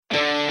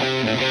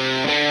This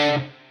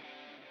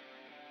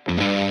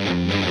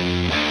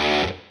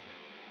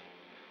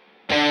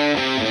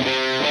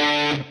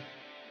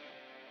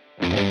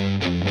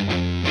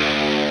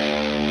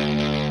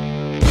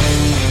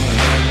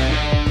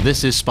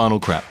is Spinal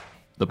Crap,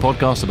 the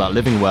podcast about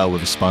living well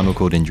with a spinal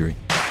cord injury.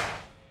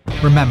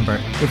 Remember,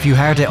 if you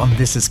heard it on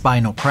This is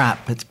Spinal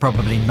Crap, it's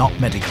probably not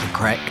medically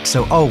correct,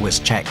 so always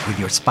check with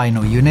your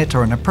spinal unit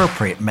or an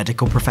appropriate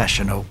medical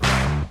professional.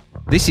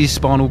 This is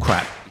Spinal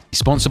Crap,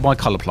 sponsored by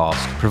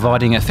Coloplast,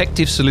 providing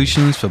effective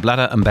solutions for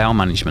bladder and bowel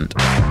management.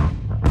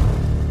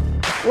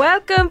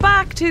 Welcome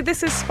back to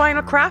This is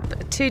Spinal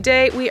Crap.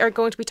 Today we are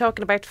going to be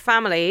talking about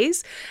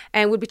families,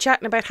 and we'll be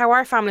chatting about how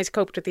our families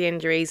coped with the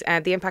injuries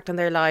and the impact on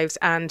their lives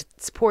and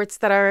supports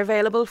that are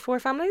available for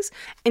families.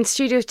 In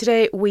studio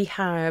today we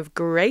have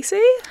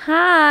Gracie.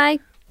 Hi.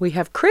 We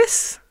have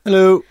Chris.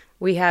 Hello.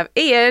 We have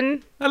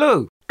Ian.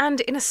 Hello.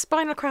 And in a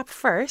Spinal Crap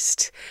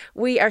first,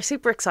 we are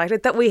super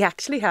excited that we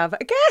actually have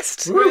a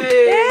guest. Yay!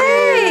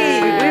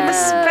 We have a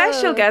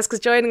special guest because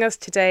joining us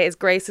today is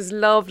Grace's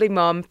lovely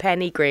mum,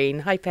 Penny Green.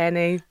 Hi,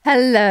 Penny.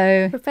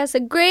 Hello.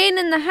 Professor Green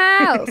in the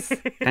house.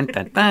 Dun,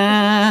 dun,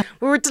 dun.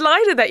 We were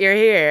delighted that you're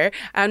here,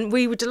 and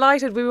we were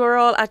delighted we were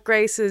all at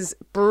Grace's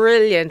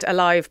brilliant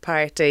Alive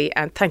party,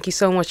 and thank you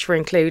so much for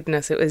including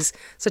us. It was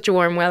such a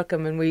warm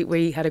welcome, and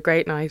we had a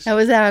great night. It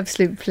was our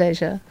absolute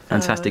pleasure.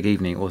 Fantastic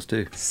evening it was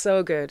too.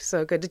 So good,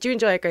 so good. Did you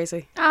enjoy it,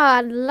 Gracie? Oh, I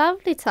had a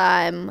lovely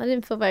time. I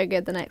didn't feel very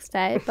good the next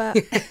day, but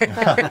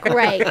felt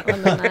great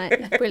on the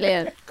night.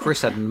 Brilliant.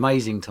 Chris had an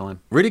amazing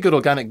time. Really good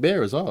organic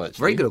beer as well, actually.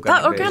 Very good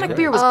That organic organic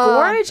beer. beer was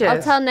gorgeous.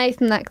 I'll tell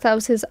Nathan that 'cause that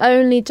was his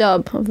only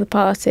job of the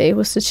party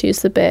was to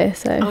choose the beer.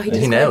 So Oh,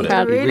 He nailed it.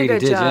 A really, He really good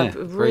did, job. yeah.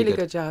 Very Really good.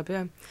 good job,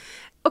 yeah.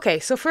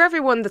 Okay, so for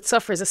everyone that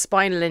suffers a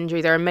spinal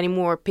injury, there are many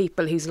more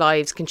people whose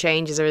lives can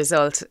change as a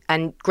result.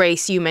 And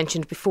Grace, you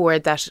mentioned before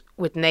that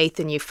with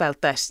Nathan, you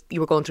felt that you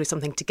were going through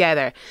something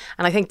together.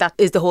 And I think that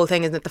is the whole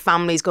thing, isn't it? The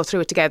families go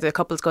through it together, the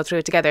couples go through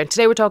it together. And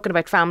today we're talking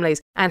about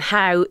families and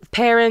how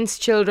parents,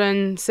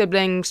 children,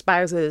 siblings,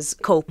 spouses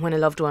cope when a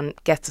loved one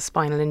gets a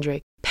spinal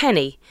injury.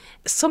 Penny,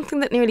 something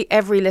that nearly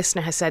every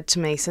listener has said to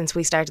me since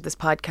we started this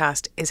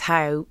podcast is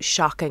how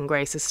shocking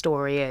Grace's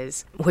story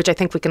is, which I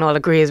think we can all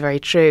agree is very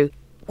true.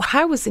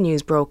 How was the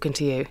news broken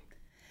to you?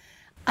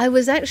 I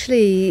was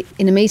actually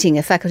in a meeting,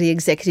 a faculty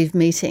executive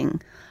meeting,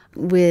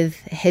 with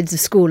heads of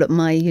school at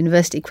my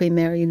university, Queen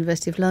Mary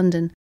University of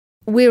London.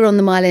 We were on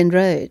the Mile End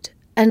Road,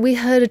 and we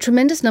heard a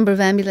tremendous number of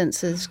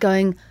ambulances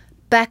going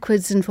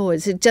backwards and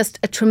forwards, just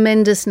a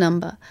tremendous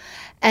number.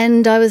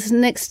 And I was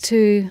next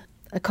to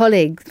a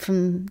colleague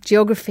from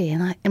geography,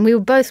 and we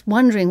were both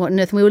wondering what on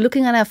earth, and we were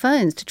looking at our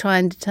phones to try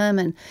and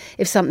determine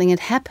if something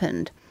had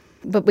happened.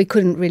 But we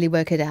couldn't really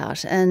work it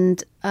out.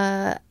 And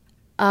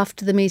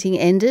after the meeting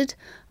ended,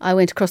 I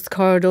went across the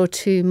corridor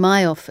to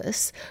my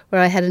office,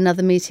 where I had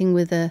another meeting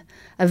with a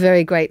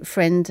very great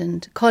friend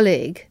and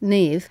colleague,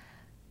 Neve.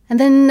 And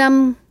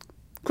then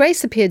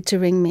Grace appeared to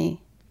ring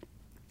me.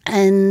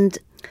 And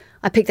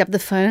I picked up the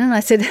phone and I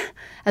said,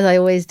 as I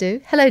always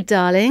do, "Hello,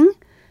 darling."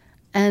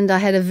 And I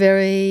had a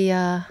very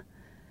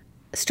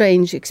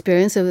strange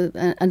experience.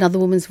 Another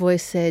woman's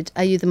voice said,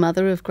 "Are you the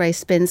mother of Grace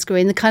Spence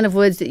Green?" The kind of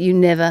words that you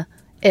never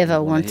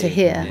ever want to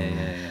hear.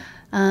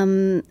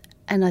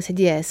 And I said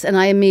yes, and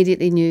I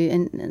immediately knew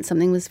and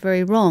something was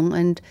very wrong.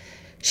 And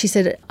she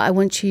said, "I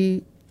want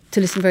you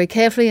to listen very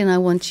carefully, and I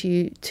want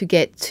you to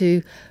get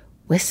to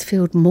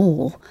Westfield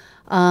Mall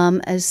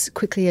as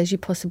quickly as you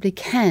possibly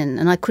can."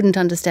 And I couldn't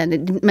understand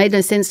it. It made no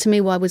sense to me.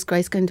 Why was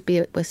Grace going to be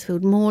at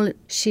Westfield Mall?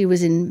 She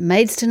was in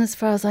Maidstone as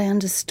far as I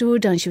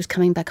understood, and she was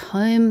coming back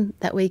home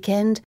that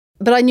weekend.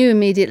 But I knew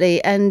immediately,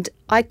 and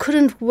I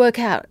couldn't work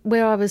out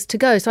where I was to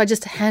go, so I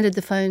just handed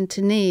the phone to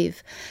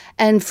Neve.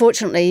 And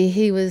fortunately,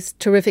 he was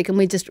terrific, and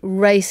we just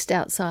raced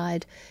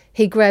outside.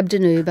 He grabbed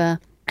an Uber,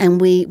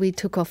 and we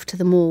took off to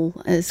the mall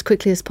as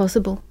quickly as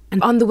possible.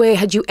 And on the way,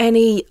 had you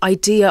any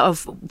idea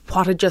of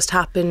what had just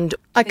happened?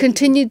 I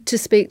continued to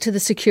speak to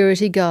the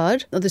security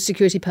guard, or the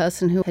security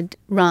person who had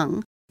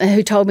rung,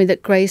 who told me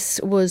that Grace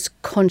was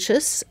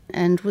conscious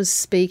and was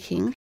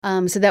speaking.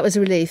 So that was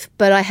a relief.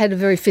 But I had a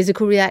very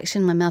physical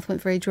reaction. My mouth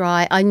went very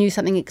dry. I knew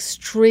something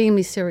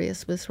extremely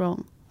serious was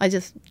wrong. I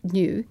just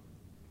knew.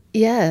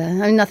 Yeah,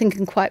 I mean, nothing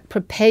can quite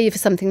prepare you for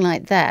something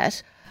like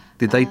that.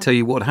 Did they tell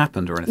you what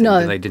happened or anything?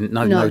 No. They didn't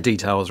know, no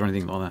details or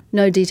anything like that?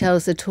 No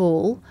details at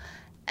all.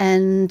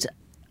 And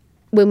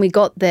when we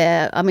got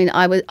there, I mean,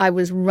 I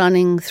was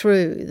running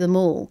through the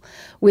mall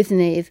with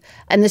Neve,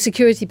 and the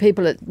security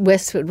people at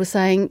Westfield were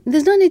saying,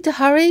 "There's no need to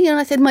hurry." And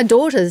I said, "My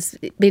daughter's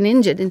been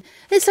injured, and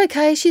it's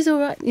okay, she's all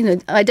right." You know,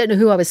 I don't know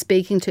who I was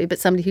speaking to, but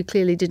somebody who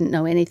clearly didn't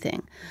know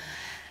anything.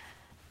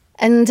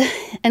 And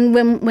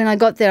when I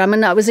got there, I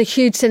mean, it was a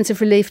huge sense of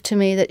relief to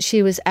me that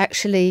she was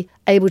actually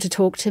able to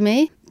talk to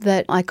me,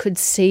 that I could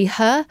see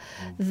her,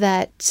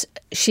 that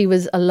she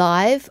was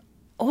alive.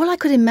 All I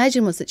could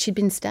imagine was that she'd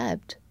been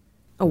stabbed.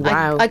 Oh,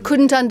 wow. I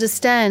couldn't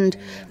understand,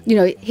 you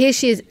know, here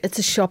she is, it's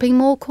a shopping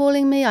mall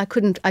calling me. I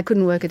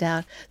couldn't work it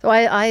out. So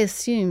I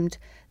assumed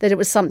that it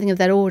was something of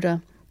that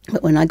order.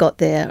 But when I got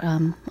there,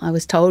 I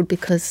was told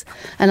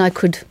and I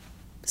could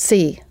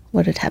see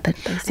what had happened,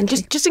 basically.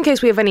 And just in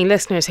case we have any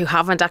listeners who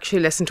haven't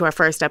actually listened to our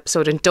first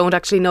episode and don't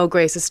actually know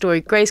Grace's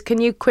story, Grace, can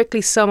you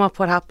quickly sum up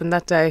what happened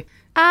that day?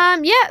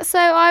 So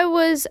I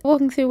was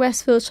walking through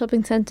Westfield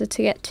Shopping Centre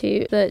to get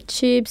to the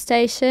tube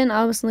station.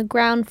 I was on the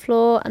ground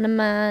floor and a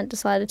man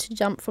decided to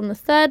jump from the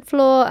 3rd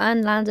floor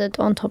and landed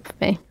on top of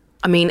me.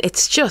 I mean, you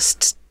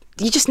just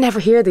never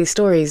hear these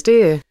stories, do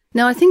you?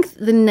 Now, I think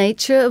the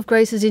nature of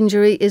Grace's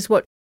injury is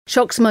what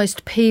shocks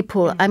most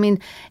people. I mean,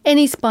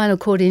 any spinal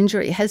cord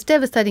injury has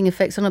devastating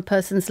effects on a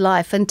person's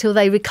life until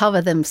they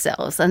recover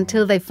themselves,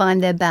 until they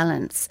find their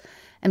balance.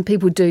 And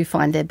people do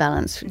find their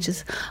balance, which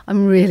is,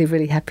 I'm really,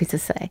 really happy to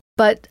say.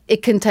 But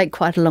it can take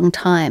quite a long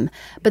time.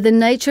 But the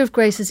nature of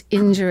Grace's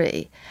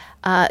injury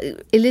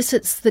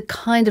elicits the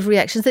kind of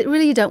reactions that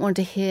really you don't want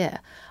to hear.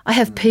 I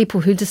have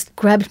people who just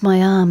grabbed my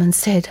arm and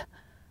said,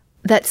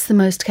 "That's the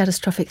most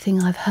catastrophic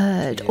thing I've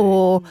heard,"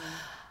 or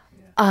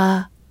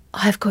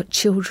 "I've got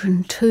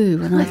children too."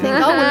 And I think,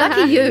 oh, well,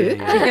 lucky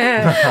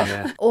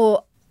you.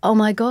 Or, "Oh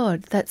my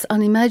God, that's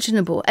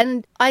unimaginable."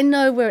 And I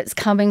know where it's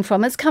coming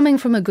from. It's coming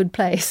from a good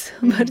place,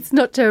 but it's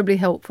not terribly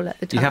helpful at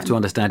the time. You have to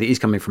understand it is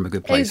coming from a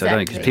good place,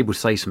 Exactly. because people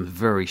say some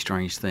very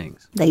strange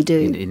things. They do.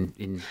 In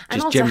And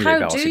just also, generally how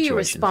about do situations. you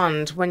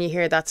respond when you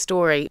hear that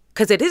story?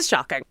 Because it is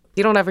shocking.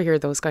 You don't ever hear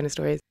those kind of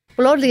stories.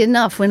 Well, oddly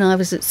enough, when I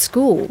was at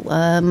school,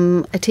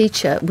 a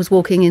teacher was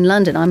walking in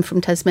London. I'm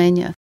from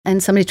Tasmania.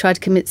 And somebody tried to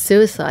commit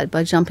suicide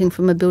by jumping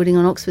from a building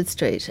on Oxford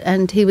Street,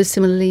 and he was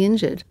similarly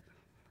injured.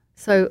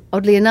 So,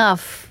 oddly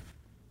enough,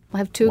 I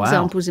have two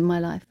examples in my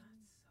life.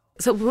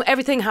 So when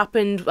everything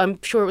happened,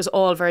 I'm sure it was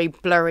all very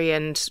blurry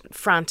and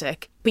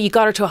frantic. But you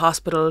got her to a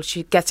hospital,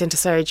 she gets into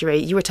surgery.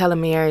 You were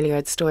telling me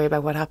earlier the story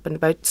about what happened.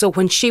 So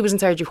when she was in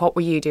surgery, what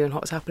were you doing?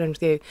 What was happening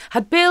with you?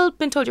 Had Bill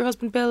been told, your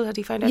husband Bill, had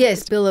he found out?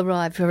 Yes, Bill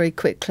arrived very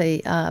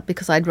quickly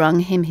because I'd rung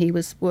him. He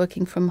was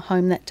working from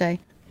home that day.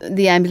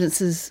 The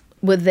ambulances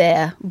were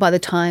there by the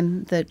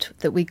time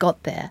that we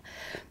got there.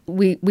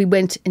 We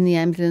went in the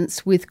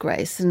ambulance with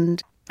Grace,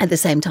 and at the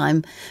same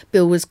time,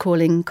 Bill was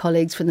calling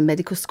colleagues from the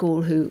medical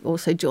school who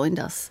also joined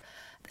us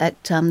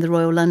at the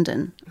Royal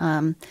London.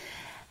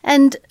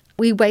 And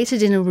we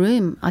waited in a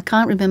room. I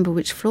can't remember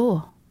which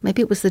floor.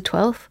 Maybe it was the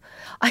 12th.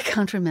 I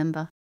can't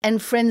remember.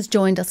 And friends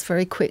joined us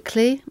very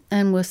quickly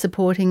and were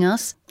supporting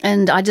us.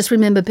 And I just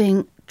remember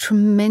being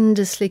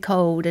tremendously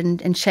cold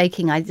and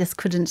shaking. I just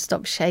couldn't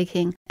stop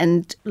shaking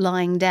and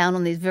lying down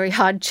on these very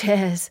hard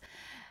chairs.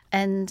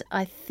 And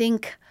I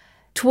think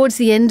towards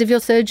the end of your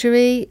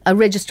surgery, a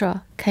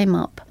registrar came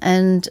up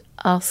and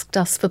asked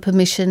us for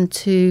permission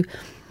to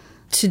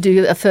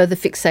do a further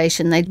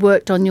fixation. They'd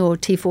worked on your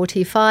T4,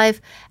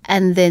 T5,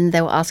 and then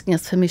they were asking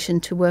us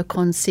permission to work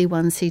on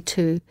C1,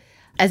 C2.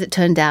 As it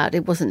turned out,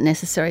 it wasn't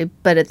necessary,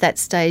 but at that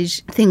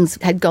stage, things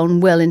had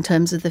gone well in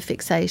terms of the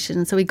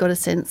fixation, so we got a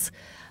sense.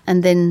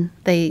 And then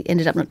they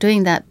ended up not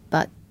doing that,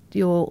 but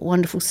your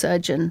wonderful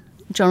surgeon,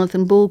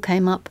 Jonathan Bull,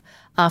 came up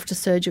after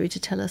surgery to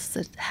tell us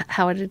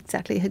how it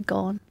exactly had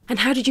gone. And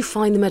how did you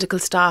find the medical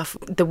staff,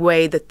 the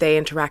way that they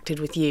interacted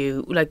with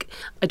you? Like,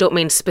 I don't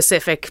mean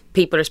specific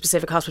people or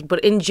specific hospital, but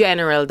in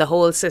general, the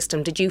whole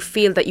system. Did you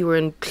feel that you were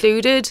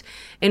included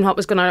in what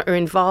was going on or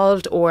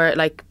involved, or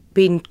like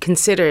being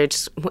considered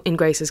in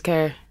Grace's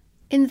care?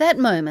 In that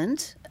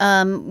moment,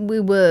 we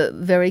were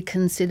very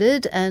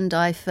considered, and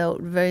I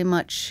felt very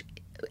much...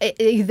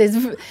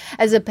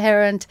 As a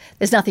parent,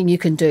 there's nothing you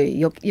can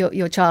do.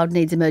 Your child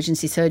needs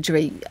emergency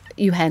surgery.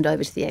 You hand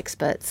over to the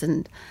experts,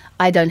 and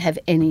I don't have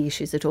any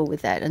issues at all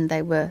with that. And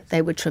they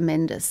were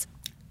tremendous.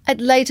 At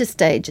later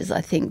stages,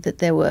 I think that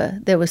there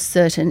were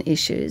certain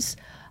issues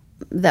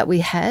that we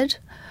had,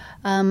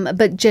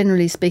 but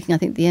generally speaking, I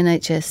think the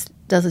NHS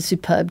does a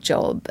superb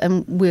job,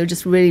 and we're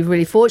just really,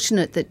 really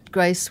fortunate that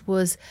Grace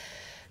was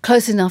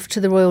close enough to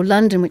the Royal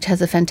London, which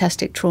has a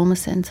fantastic trauma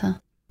centre.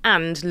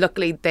 And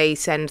luckily they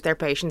send their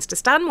patients to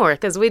Stanmore,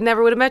 because we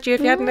never would have met you if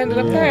you hadn't ended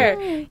up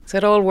there. So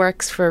it all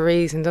works for a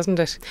reason, doesn't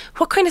it?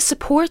 What kind of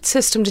support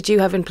system did you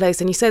have in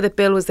place? And you say that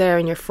Bill was there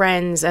and your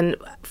friends, and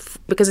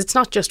because it's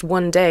not just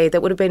one day,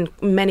 there would have been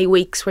many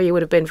weeks where you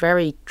would have been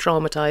very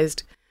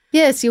traumatised.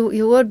 Yes,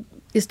 your world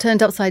is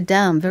turned upside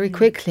down very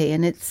quickly,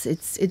 and it's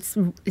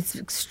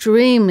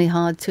extremely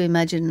hard to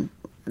imagine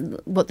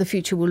what the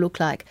future will look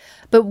like.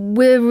 But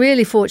we're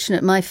really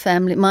fortunate. My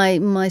family,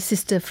 my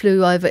sister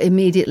flew over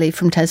immediately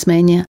from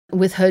Tasmania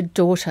with her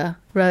daughter,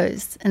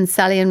 Rose. And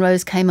Sally and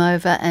Rose came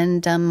over,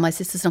 and my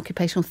sister's an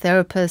occupational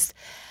therapist.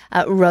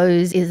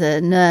 Rose is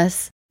a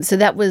nurse. So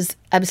that was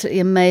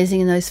absolutely amazing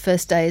in those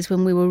first days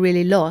when we were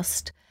really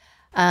lost.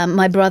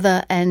 My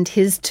brother and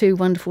his two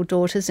wonderful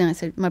daughters,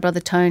 so my brother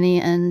Tony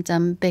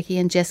and Becky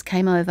and Jess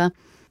came over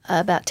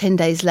about 10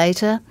 days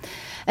later.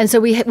 And so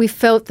we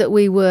felt that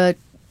we were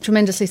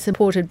tremendously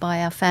supported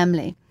by our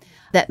family.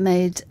 That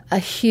made a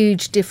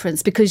huge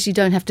difference because you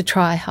don't have to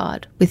try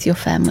hard with your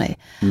family.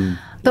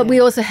 But we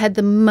also had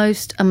the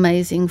most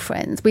amazing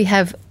friends. We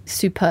have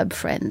superb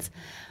friends,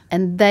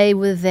 and they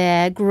were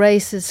there.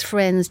 Grace's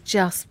friends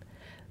just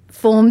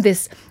formed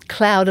this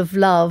cloud of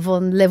love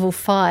on level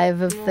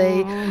 5 of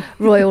the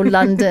Royal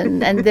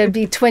London, and there'd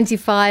be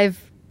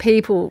 25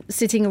 people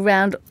sitting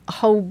around a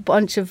whole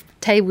bunch of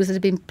tables that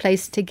had been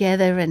placed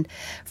together, and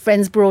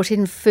friends brought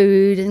in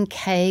food and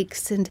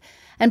cakes, and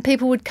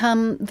people would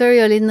come very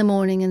early in the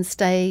morning and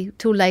stay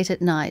till late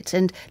at night,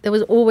 and there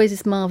was always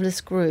this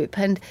marvellous group,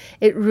 and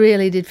it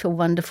really did feel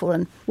wonderful.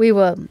 And we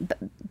were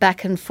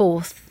back and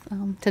forth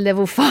to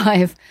level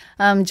 5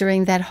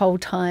 during that whole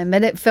time,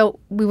 and it felt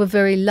we were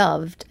very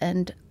loved,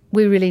 and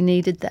we really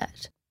needed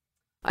that.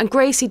 And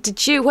Gracie,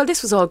 while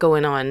this was all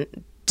going on,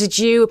 did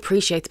you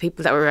appreciate the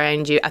people that were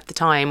around you at the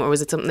time, or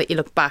was it something that you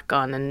look back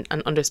on and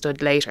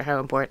understood later how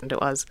important it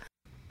was?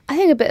 I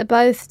think a bit of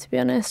both, to be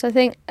honest. I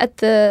think at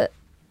the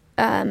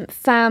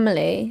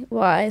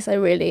family-wise, I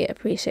really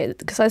appreciated it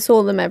because I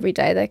saw them every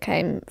day. They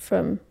came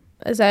from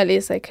as early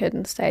as they could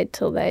and stayed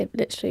till they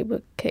literally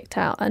were kicked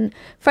out. And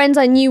friends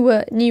I knew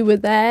were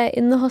there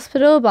in the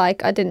hospital,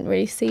 but I didn't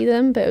really see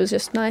them. But it was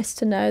just nice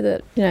to know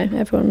that, you know,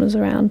 everyone was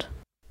around.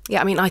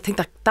 Yeah, I mean, I think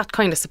that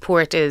kind of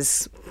support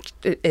is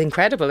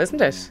incredible,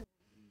 isn't it?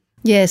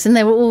 Yes, and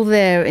they were all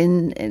there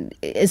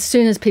as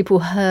soon as people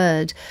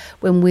heard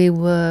when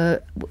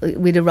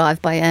we'd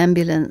arrived by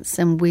ambulance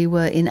and we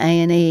were in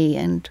A&E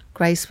and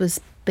Grace was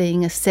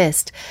being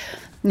assessed.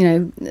 You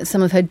know,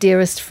 some of her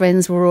dearest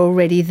friends were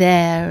already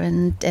there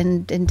and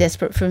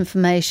desperate for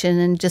information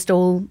and just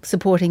all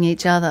supporting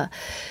each other.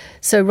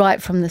 So right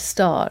from the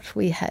start,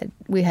 we had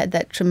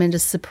that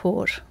tremendous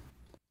support.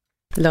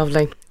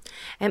 Lovely.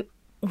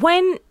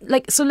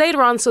 So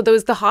later on, so there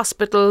was the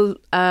hospital,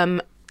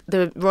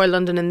 the Royal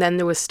London, and then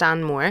there was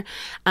Stanmore.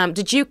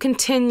 Did you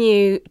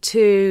continue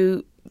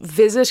to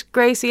visit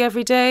Gracie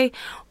every day,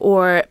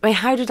 or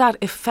how did that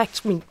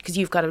affect me? Because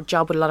you've got a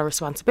job with a lot of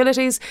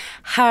responsibilities.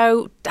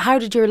 How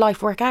did your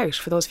life work out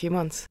for those few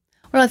months?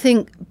 Well, I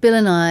think Bill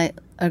and I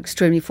are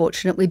extremely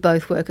fortunate. We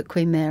both work at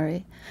Queen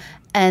Mary,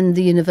 and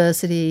the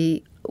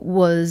university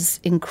was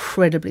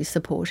incredibly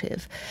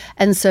supportive,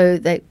 and so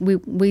we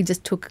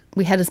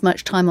had as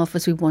much time off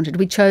as we wanted.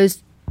 We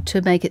chose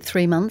to make it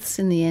 3 months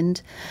in the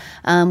end.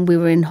 We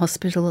were in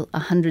hospital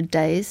 100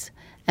 days,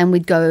 and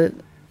we'd go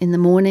in the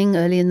morning,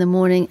 early in the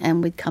morning,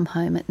 and we'd come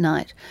home at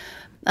night.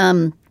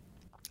 And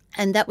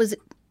that was,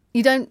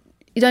 you don't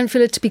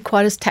feel it to be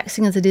quite as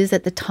taxing as it is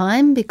at the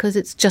time, because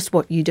it's just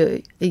what you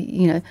do.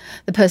 You know,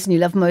 the person you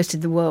love most in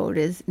the world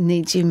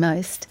needs you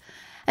most.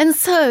 And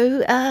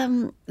so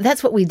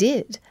that's what we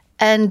did.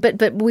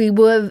 But we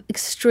were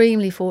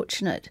extremely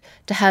fortunate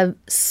to have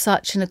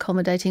such an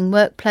accommodating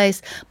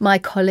workplace. My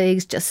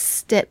colleagues just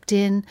stepped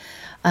in.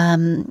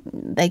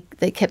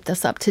 They kept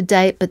us up to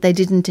date, but they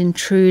didn't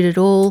intrude at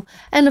all.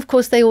 And of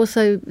course, they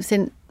also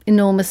sent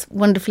enormous,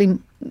 wonderfully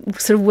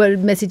sort of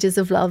word messages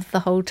of love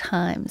the whole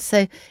time.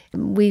 So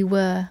we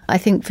were, I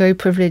think, very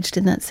privileged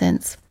in that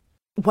sense.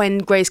 When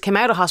Grace came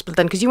out of hospital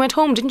then, because you went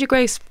home, didn't you,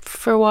 Grace,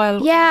 for a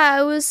while? Yeah,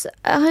 I was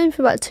at home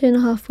for about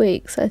 2.5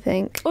 weeks, I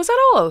think. Was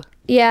that all?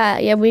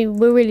 Yeah, we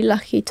were really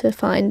lucky to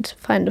find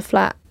a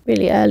flat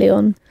really early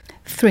on.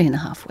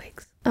 3.5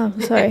 weeks. Oh,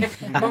 sorry.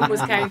 Mum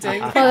was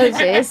counting.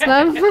 Apologies,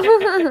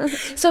 Mum.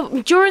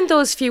 So during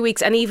those few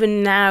weeks, and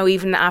even now,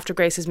 even after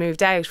Grace has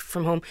moved out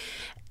from home,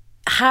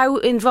 how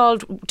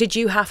involved did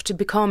you have to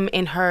become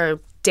in her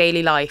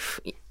daily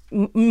life,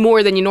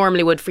 more than you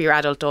normally would for your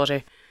adult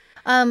daughter?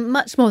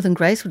 Much more than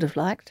Grace would have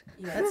liked.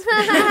 I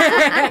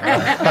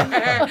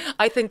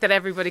think that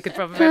every mum could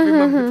probably say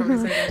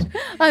that.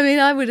 I mean,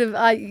 I would have,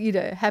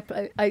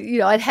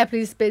 I'd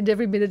happily spend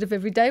every minute of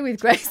every day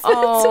with Grace.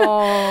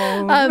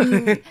 Oh.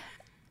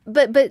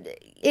 But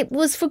it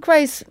was for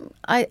Grace,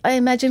 I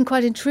imagine,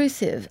 quite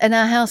intrusive, and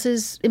our house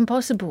is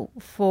impossible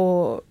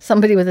for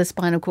somebody with a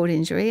spinal cord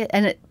injury,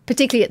 and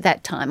particularly at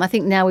that time. I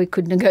think now we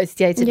could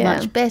negotiate it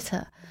much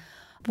better.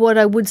 What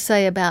I would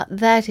say about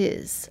that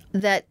is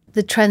that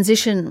the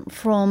transition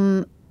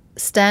from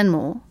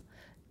Stanmore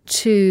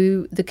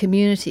to the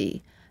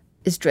community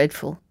is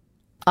dreadful.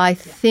 I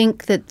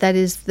think that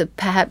is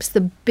perhaps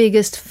the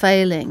biggest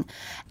failing,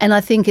 and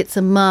I think it's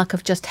a mark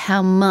of just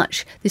how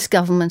much this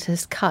government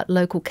has cut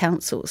local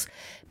councils,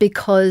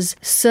 because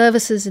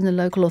services in the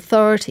local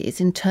authorities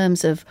in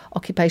terms of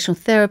occupational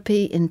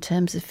therapy, in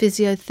terms of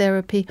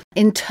physiotherapy,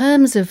 in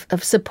terms of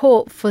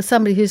support for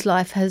somebody whose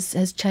life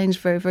has changed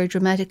very, very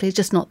dramatically, is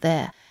just not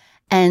there.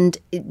 And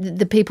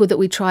the people that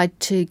we tried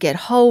to get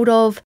hold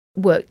of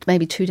worked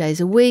maybe 2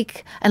 days a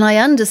week, and I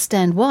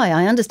understand why.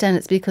 I understand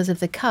it's because of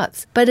the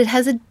cuts, but it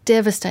has a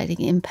devastating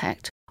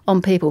impact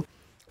on people.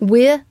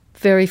 We're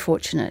very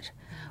fortunate,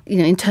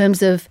 in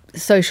terms of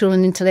social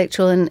and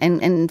intellectual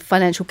and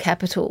financial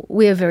capital.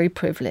 We're very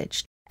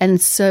privileged,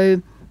 and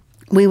so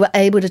we were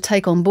able to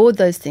take on board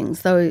those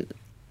things, though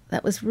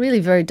that was really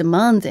very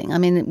demanding. I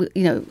mean,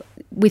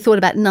 we thought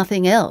about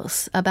nothing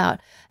else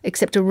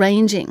except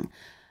arranging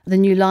the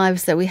new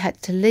lives that we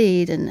had to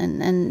lead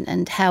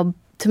and how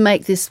to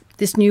make this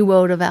new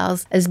world of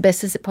ours as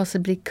best as it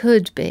possibly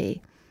could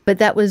be. But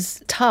that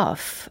was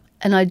tough.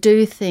 And I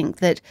do think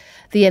that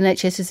the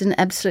NHS is an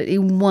absolutely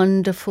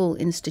wonderful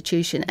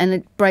institution, and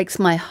it breaks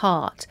my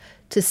heart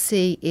to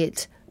see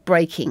it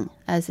breaking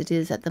as it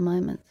is at the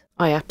moment.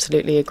 I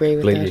absolutely agree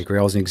with Completely that. agree.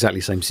 I was in exactly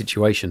the same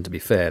situation, to be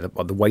fair.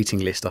 The waiting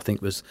list, I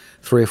think, was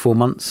 3 or 4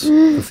 months for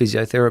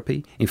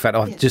physiotherapy. In fact,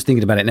 I'm just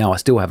thinking about it now, I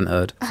still haven't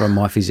heard from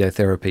my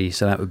physiotherapy.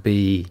 So that would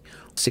be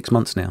 6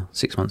 months now,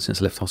 6 months since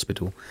I left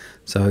hospital.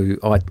 So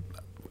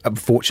I'm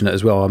fortunate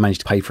as well, I managed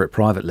to pay for it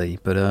privately.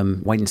 But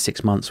waiting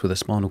 6 months with a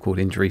spinal cord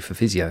injury for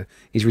physio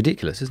is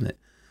ridiculous, isn't it?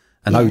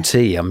 And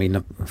OT, I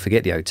mean,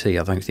 forget the OT.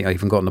 I don't think I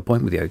even got an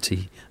appointment with the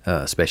OT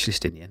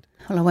specialist in the end.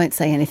 Well, I won't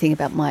say anything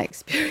about my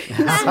experience.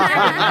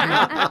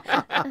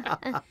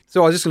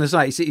 So I was just going to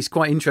say, it's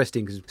quite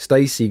interesting because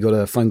Stacey got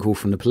a phone call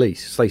from the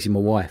police. Stacey, my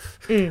wife,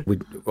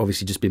 we'd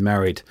obviously just been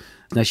married.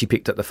 Now she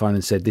picked up the phone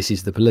and said, "This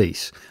is the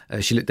police."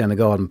 She looked down the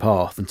garden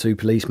path and 2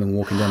 policemen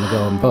walking down the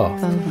garden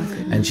path. Oh, my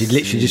goodness. And she'd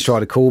literally just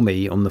tried to call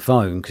me on the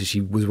phone because she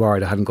was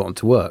worried I hadn't gotten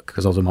to work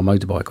because I was on my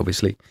motorbike,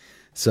 obviously.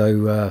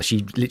 So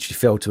she literally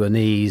fell to her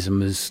knees and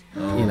was,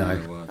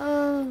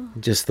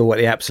 just thought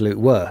the absolute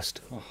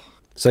worst.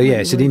 So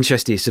yeah,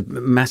 it's a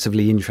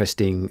massively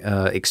interesting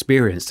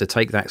experience to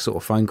take that sort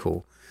of phone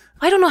call.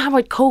 I don't know how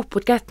I'd cope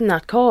with getting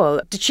that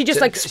call. Did she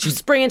just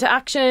spring into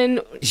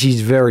action?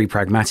 She's very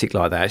pragmatic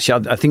like that.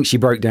 I think she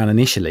broke down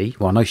initially.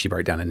 Well, I know she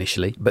broke down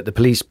initially, but the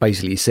police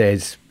basically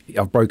said,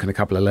 "I've broken a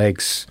couple of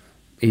legs.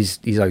 He's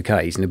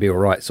okay. He's going to be all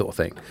right," sort of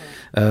thing.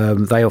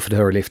 Okay. They offered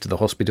her a lift to the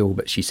hospital,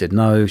 but she said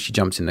no. She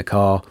jumped in the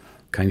car,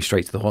 came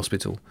straight to the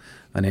hospital.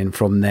 And then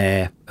from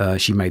there,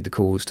 she made the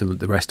calls to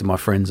the rest of my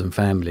friends and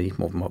family,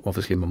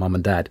 obviously my mum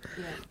and dad,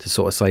 to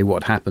sort of say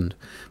what had happened.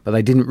 But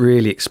they didn't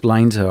really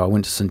explain to her. I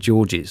went to St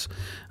George's,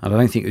 and I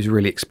don't think it was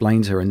really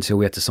explained to her until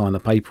we had to sign the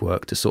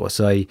paperwork to sort of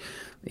say,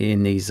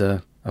 "Ian needs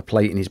a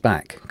plate in his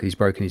back because he's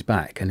broken his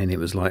back." And then it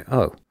was like,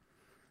 oh.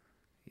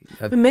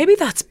 But maybe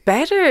that's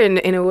better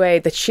in a way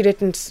that she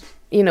didn't,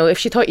 if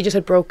she thought you just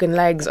had broken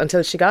legs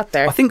until she got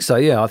there. I think so,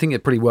 yeah. I think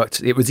it pretty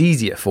worked. It was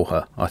easier for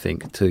her, I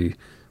think, to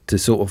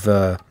sort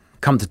of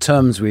come to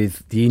terms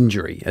with the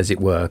injury, as it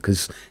were,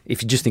 because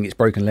if you just think it's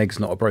broken legs,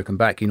 not a broken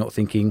back, you're not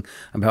thinking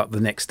about the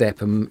next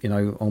step and,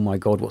 oh my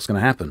God, what's going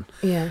to happen?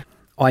 Yeah.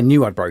 I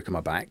knew I'd broken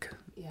my back.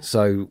 Yeah.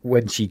 So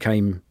when she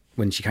came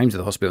to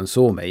the hospital and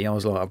saw me, I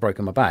was like, "I've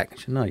broken my back."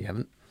 She said, "No, you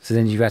haven't." So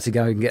then you've had to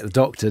go and get the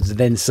doctor to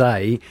then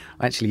say,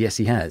 actually, yes,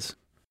 he has.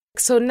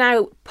 So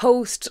now,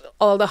 post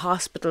all the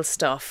hospital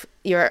stuff,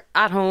 you're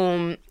at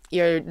home,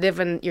 you're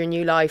living your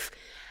new life.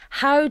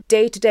 How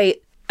day to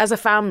day, as a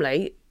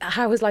family,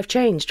 how has life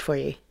changed for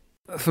you?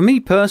 For me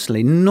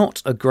personally,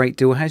 not a great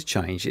deal has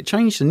changed. It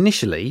changed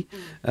initially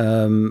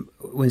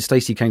when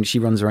Stacey came. She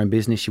runs her own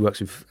business. She works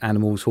with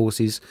animals,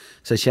 horses.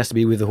 So she has to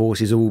be with the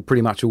horses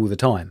pretty much all the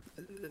time.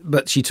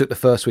 But she took the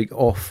first week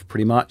off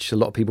pretty much. A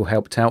lot of people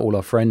helped out. All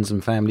our friends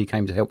and family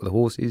came to help with the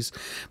horses.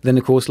 But then,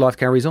 of course, life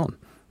carries on.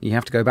 You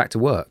have to go back to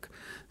work.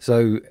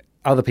 So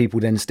other people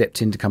then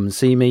stepped in to come and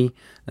see me.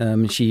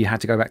 She had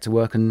to go back to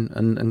work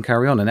and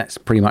carry on. And that's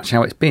pretty much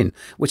how it's been,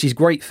 which is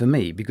great for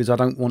me because I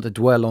don't want to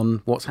dwell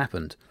on what's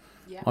happened.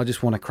 Yeah. I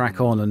just want to crack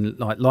on and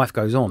life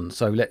goes on.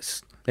 So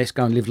let's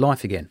go and live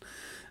life again.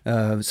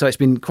 So it's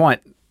been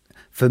quite,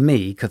 for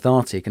me,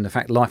 cathartic, and the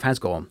fact life has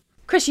gone.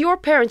 Chris, you're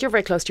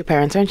very close to your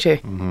parents, aren't you?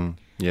 Mm-hmm.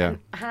 Yeah.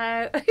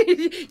 How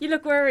you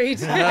look worried.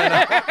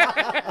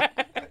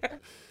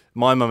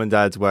 My mum and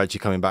dad were actually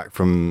coming back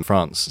from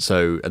France.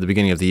 So at the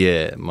beginning of the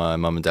year, my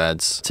mum and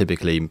dad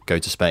typically go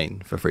to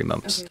Spain for 3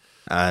 months. Okay.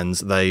 And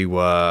they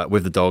were,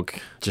 with the dog,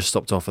 just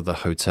stopped off at the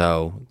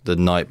hotel the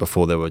night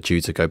before they were due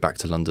to go back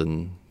to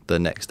London the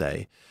next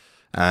day.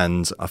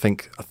 And I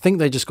think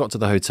they just got to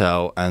the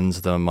hotel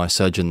and my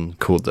surgeon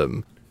called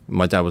them.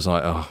 My dad was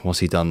like, "Oh, what's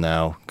he done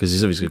now?" Because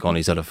he's obviously gone.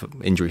 He's had a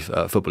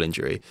football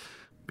injury. He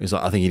was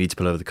like, "I think you need to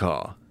pull over the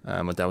car."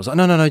 And my dad was like,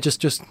 No,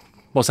 just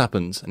what's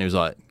happened?" And he was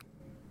like,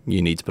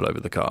 "You need to pull over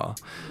the car.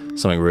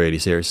 Something really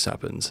serious has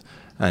happened."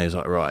 And he was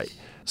like, "Right."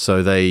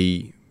 So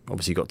they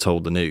obviously got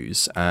told the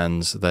news,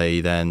 and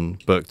they then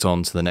booked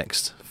on to the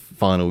next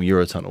final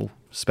Eurotunnel.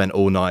 Spent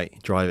all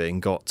night driving,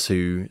 got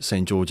to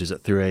St George's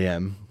at 3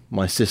 a.m.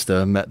 My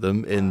sister met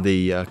them in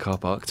the car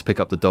park to pick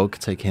up the dog,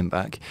 take him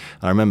back.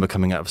 I remember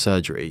coming out of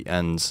surgery,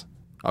 and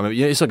I mean,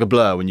 it's like a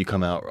blur when you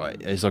come out, right?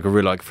 It's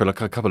like for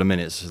a couple of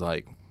minutes, it's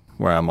like,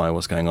 where am I?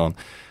 What's going on?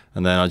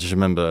 And then I just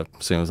remember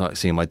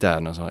seeing my dad,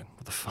 and I was like,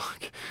 "What the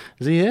fuck?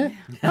 Is he here?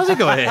 How's he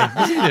got here?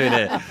 What's he doing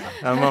here?"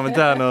 And mum and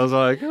dad, and I was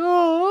like,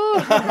 "Oh."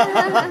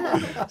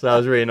 So that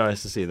was really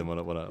nice to see them.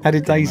 How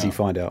did Daisy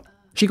find out?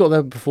 She got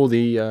there before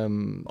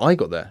I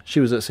got there. She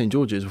was at St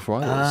George's before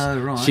I was.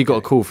 Right. She got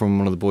a call from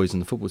one of the boys in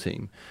the football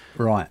team.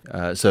 Right.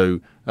 So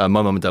my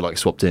mum and dad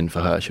swapped in for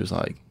her. She was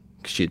like,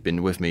 she'd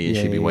been with me and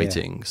she'd been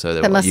waiting. So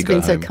they that were must like, have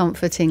been so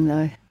comforting,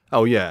 though.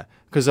 Oh yeah,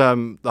 because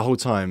the whole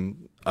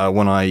time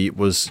when I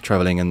was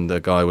travelling and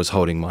the guy was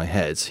holding my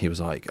head, he was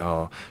like,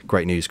 "Oh,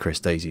 great news, Chris.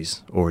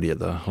 Daisy's already at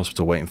the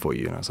hospital waiting for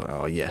you." And I was like,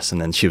 "Oh yes."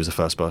 And then she was the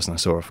first person I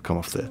saw come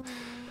off the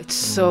It's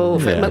so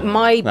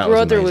my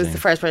brother was the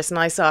first person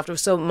I saw after.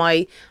 So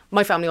my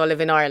family all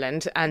live in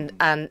Ireland, and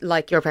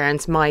like your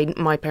parents,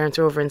 my parents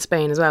are over in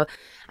Spain as well.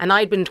 And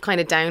I'd been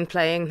kind of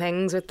downplaying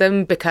things with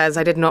them because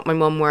I didn't want my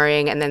mum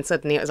worrying. And then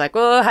suddenly it was like,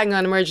 oh, hang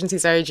on, emergency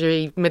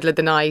surgery, middle of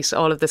the night,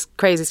 all of this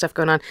crazy stuff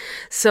going on.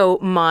 So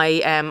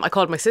I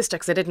called my sister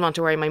because I didn't want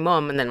to worry my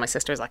mum. And then my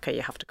sister was like, hey,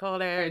 you have to call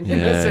her. And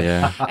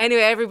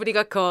anyway, everybody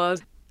got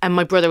called. And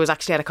my brother was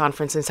actually at a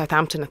conference in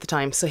Southampton at the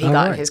time. So he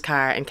got in his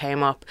car and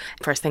came up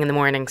first thing in the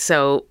morning.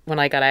 So when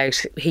I got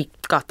out, he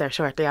got there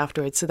shortly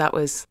afterwards. So that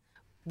was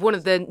one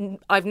of the...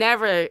 I've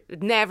never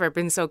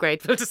been so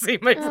grateful to see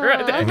my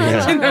brother.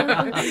 You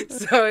know?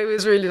 So it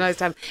was really nice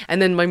to have...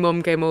 And then my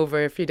mum came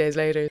over a few days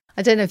later.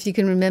 I don't know if you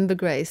can remember,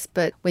 Grace,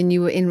 but when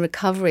you were in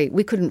recovery,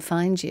 we couldn't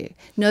find you.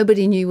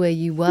 Nobody knew where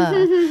you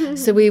were.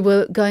 So we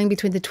were going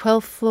between the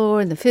 12th floor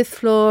and the 5th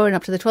floor and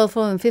up to the 12th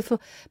floor and 5th floor.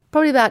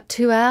 Probably about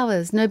 2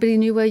 hours. Nobody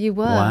knew where you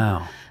were.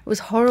 Wow. It was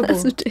horrible.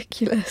 That's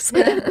ridiculous.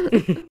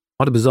 I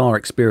had a bizarre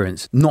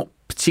experience, not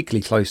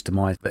particularly close to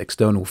my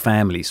external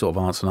family, sort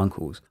of aunts and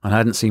uncles. I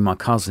hadn't seen my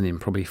cousin in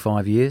probably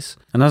 5 years.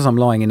 And as I'm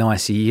lying in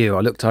ICU, I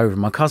looked over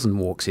and my cousin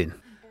walks in.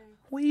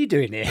 What are you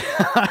doing here?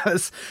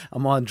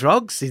 Am I on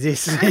drugs? Is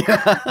this...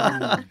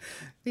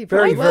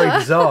 Very, very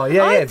bizarre.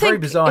 Yeah, very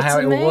bizarre how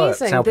it all works,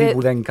 how people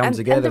then come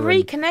together. And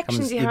the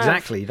reconnections you have.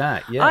 Exactly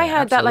that, yeah. I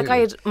had that, like I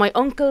had, my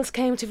uncles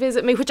came to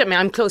visit me, which I mean,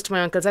 I'm close to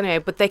my uncles anyway,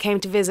 but they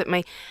came to visit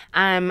me.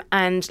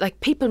 And like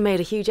people made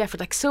a huge effort.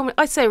 Like so many,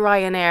 I'd say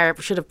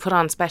Ryanair should have put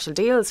on special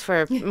deals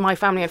for my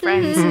family and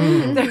friends.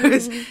 There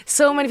was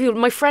so many people.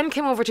 My friend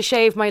came over to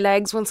shave my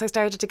legs once I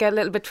started to get a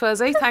little bit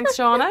fuzzy. Thanks,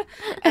 Shauna.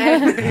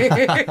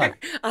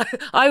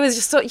 I was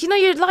just so,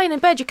 you're lying in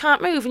bed, you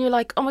can't move, and you're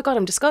like, oh my God,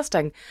 I'm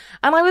disgusting.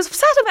 And I was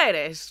upset about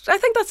it. I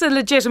think that's a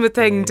legitimate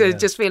thing to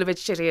just feel a bit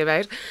shitty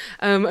about.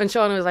 And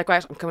Shauna was like,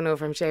 right, I'm coming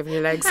over, I'm shaving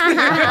your legs.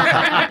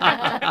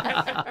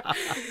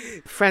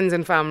 Friends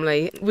and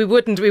family. We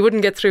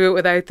wouldn't get through it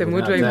without them,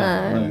 would we?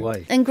 No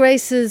way. And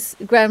Grace's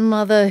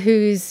grandmother,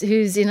 who's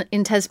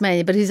in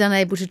Tasmania but who's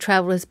unable to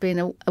travel, has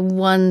been a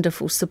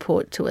wonderful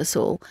support to us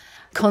all.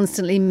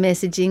 Constantly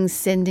messaging,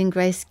 sending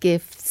Grace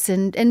gifts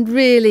and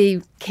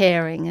really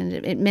caring, and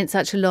it meant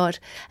such a lot.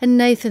 And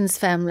Nathan's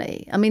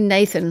family, I mean,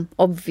 Nathan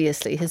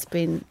obviously has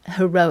been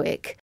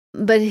heroic,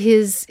 but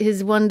his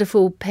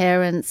wonderful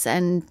parents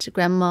and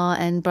grandma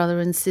and brother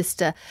and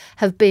sister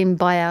have been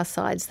by our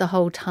sides the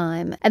whole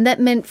time. And that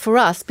meant for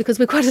us, because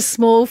we're quite a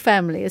small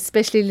family,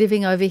 especially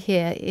living over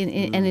here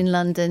and in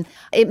London,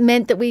 it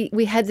meant that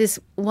we had this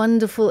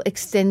wonderful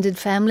extended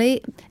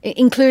family,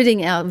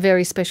 including our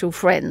very special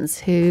friends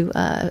who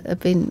have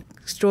been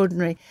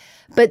extraordinary.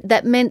 But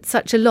that meant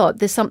such a lot.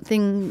 There's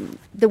something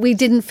that we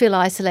didn't feel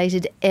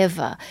isolated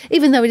ever,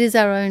 even though it is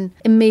our own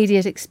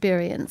immediate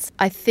experience.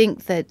 I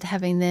think that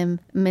having them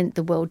meant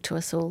the world to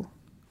us all.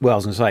 Well, I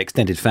was going to say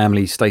extended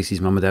family.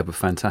 Stacey's mum and dad were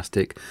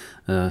fantastic.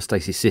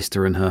 Stacey's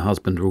sister and her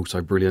husband were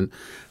also brilliant.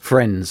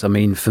 Friends, I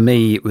mean, for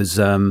me, it was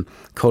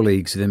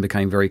colleagues who then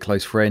became very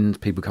close friends.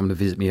 People come to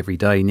visit me every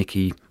day.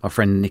 My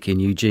friend Nikki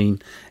and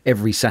Eugene,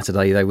 every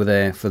Saturday they were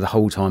there for the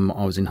whole time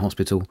I was in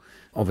hospital.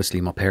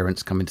 Obviously, my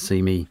parents coming to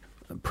see me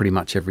pretty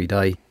much every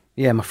day.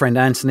 Yeah, my friend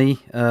Anthony,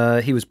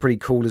 he was pretty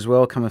cool as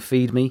well, come and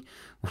feed me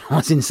when I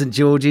was in St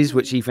George's,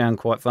 which he found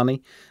quite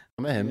funny.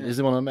 I met him. Is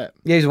the one I met?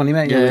 Yeah, he's the one you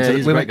met. Yeah,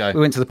 he's a great guy. We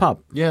went to the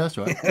pub. Yeah, that's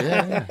right.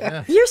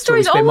 Yeah. Your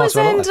stories always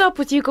end up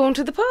with you going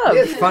to the pub.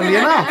 Yeah, funnily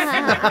enough.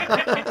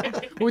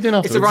 What are we doing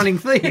afterwards? It's a running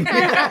theme.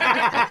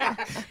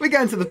 We're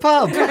going to the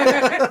pub.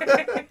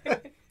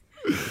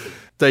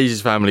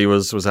 Daisy's family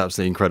was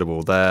absolutely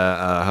incredible.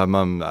 Her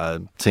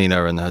mum,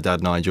 Tina, and her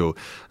dad, Nigel,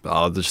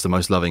 are just the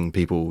most loving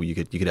people you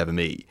could ever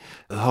meet.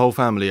 The whole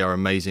family are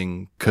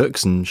amazing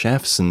cooks and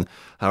chefs, and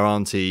her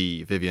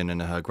auntie, Vivian,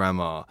 and her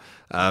grandma.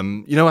 I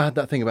had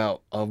that thing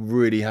about I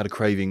really had a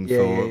craving for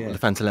the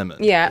Fanta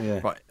lemon.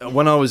 Yeah. Right.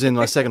 When I was in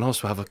my second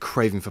hospital, I have a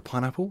craving for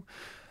pineapple.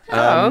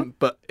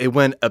 But it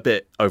went a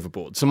bit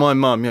overboard. So my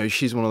mum,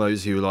 she's one of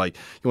those who, like,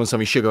 you want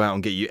something, she'll go out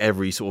and get you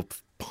every sort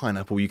of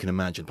pineapple you can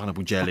imagine,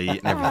 pineapple jelly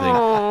and everything.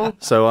 Aww.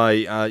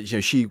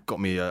 So she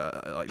got me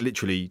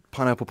literally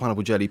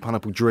pineapple jelly,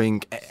 pineapple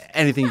drink,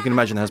 anything you can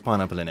imagine has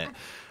pineapple in it.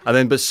 And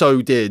then, but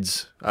so did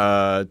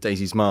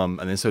Daisy's mum,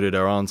 and then so did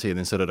her auntie, and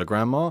then so did her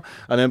grandma.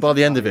 And then by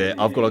the end of it,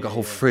 I've got like a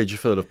whole fridge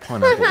full of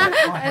pineapple.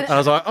 And I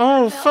was like,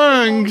 oh,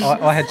 thanks.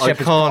 I had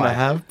shepherd's pie. I can't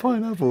have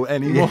pineapple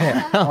anymore.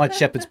 Yeah. I had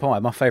shepherd's pie.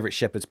 My favourite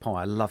shepherd's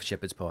pie. I love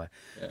shepherd's pie.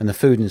 Yeah. And the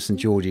food in St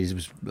George's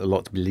was a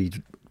lot to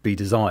be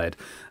desired.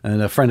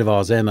 And a friend of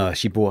ours, Emma,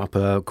 she brought up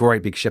a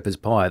great big shepherd's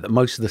pie that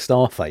most of the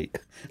staff ate.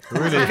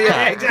 Really?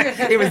 Yeah,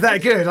 exactly. It was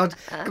that good. Can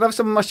I have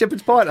some of my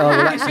shepherd's pie? Oh,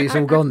 well, actually, it's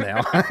all gone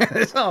now.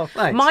 Oh,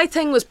 thanks. My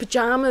thing was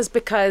pyjamas,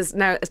 because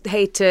now I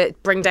hate to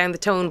bring down the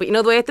tone, but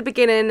the way at the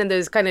beginning and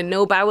there's kind of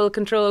no bowel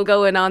control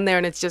going on there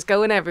and it's just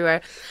going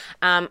everywhere.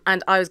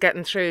 And I was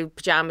getting through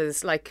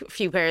pyjamas like a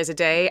few pairs a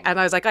day, and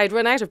I was like, I'd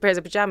run out of pairs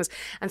of pyjamas.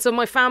 And so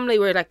my family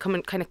were like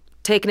coming, kind of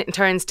taking it in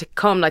turns to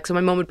come. Like, so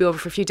my mum would be over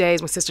for a few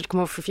days, my sister would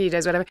come over for a few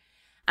days, whatever.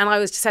 And I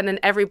was just sending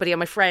everybody and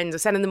my friends, I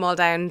was sending them all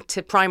down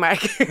to Primark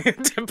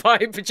to buy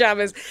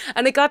pyjamas.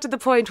 And it got to the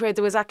point where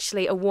there was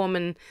actually a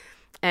woman.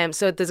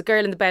 So there's a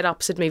girl in the bed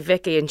opposite me,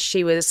 Vicky, and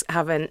she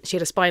had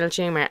a spinal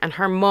tumour, and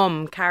her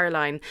mum,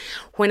 Caroline,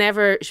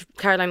 whenever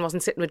Caroline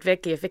wasn't sitting with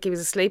Vicky, if Vicky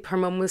was asleep, her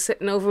mum was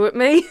sitting over with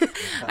me.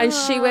 And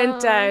she went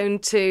down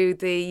to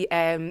the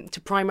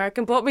to Primark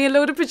and bought me a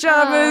load of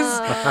pyjamas.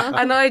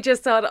 And I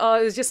just thought,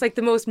 it was just like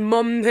the most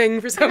mum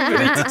thing for somebody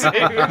to do.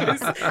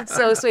 It was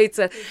so sweet.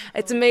 So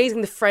it's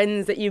amazing the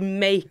friends that you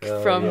make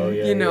from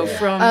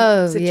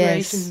situations.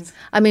 Yes.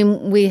 I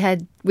mean, we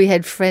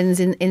had friends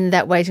in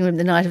that waiting room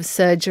the night of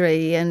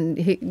surgery, and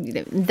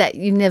that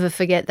you never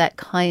forget that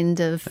kind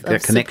of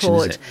connection,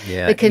 support. isn't it?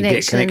 Yeah, the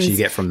connection you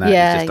get from that.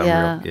 Is just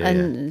unreal.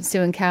 And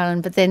Sue and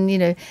Carolyn, but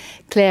then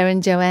Claire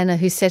and Joanna,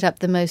 who set up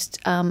the most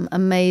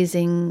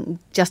amazing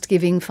Just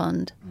Giving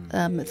Fund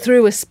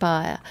through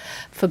Aspire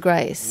for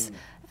Grace.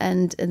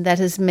 And that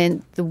has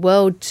meant the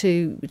world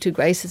to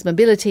Grace's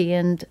mobility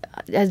and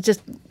has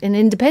just an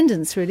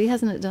independence, really,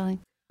 hasn't it, darling?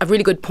 A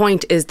really good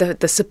point is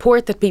the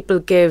support that people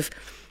give.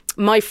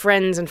 My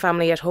friends and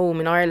family at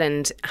home in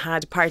Ireland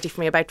had a party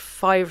for me about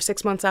 5 or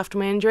 6 months after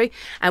my injury,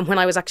 and when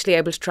I was actually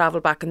able to travel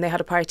back, and they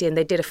had a party and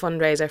they did a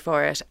fundraiser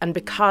for it, and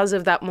because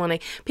of that money,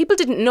 people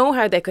didn't know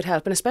how they could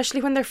help, and especially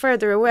when they're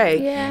further away,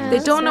 they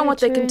don't know what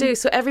they can do,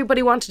 so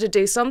everybody wanted to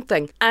do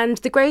something. And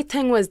the great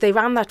thing was they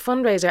ran that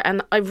fundraiser,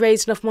 and I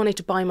raised enough money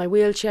to buy my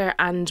wheelchair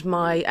and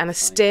a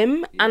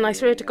stim, and I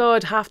swear to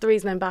God, half the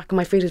reason I'm back on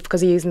my feet is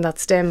because of using that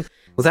stim.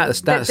 Well, that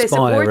they Aspire,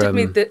 supported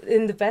me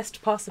in the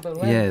best possible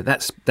way. Yeah,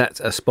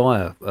 that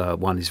Aspire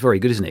one is very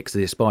good, isn't it? Because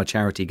the Aspire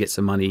charity gets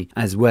the money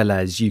as well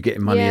as you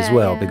get money as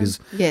well. Because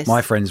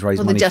my friends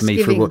raise money for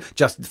me through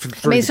gift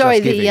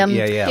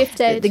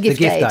aid. The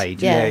gift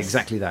aid. Yeah,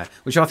 exactly that.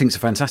 Which I think is a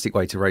fantastic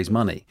way to raise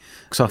money.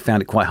 Because I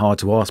found it quite hard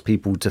to ask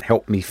people to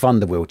help me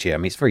fund a wheelchair. I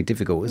mean, it's very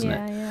difficult, isn't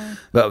it? Yeah.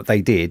 But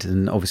they did,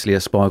 and obviously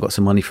Aspire got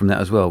some money from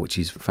that as well, which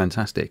is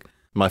fantastic.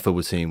 My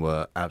football team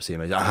were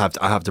absolutely amazing.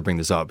 I have to bring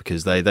this up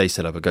because they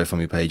set up a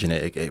GoFundMe page and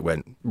it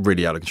went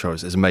really out of control.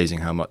 It's amazing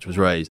how much was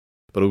raised.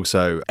 But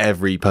also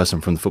every person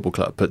from the football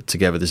club put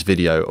together this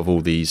video of all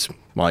these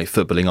my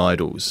footballing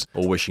idols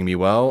all wishing me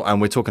well.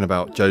 And we're talking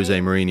about Jose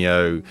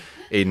Mourinho,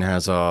 Eden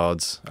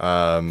Hazard,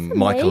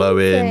 Michael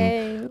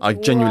Owen. I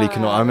genuinely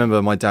cannot. I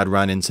remember my dad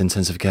ran into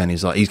intensive care and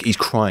he's like, he's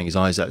crying his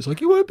eyes out. He's like,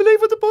 you won't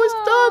believe what the boys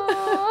have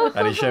done.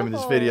 And he showed me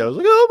this video. I was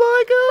like, oh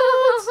my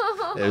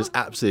God. It was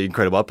absolutely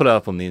incredible. I'll put it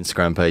up on the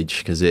Instagram page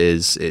because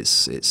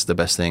it's the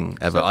best thing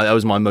ever. That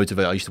was my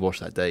motivator. I used to watch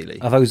that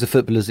daily. Are those the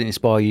footballers that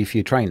inspire you for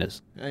your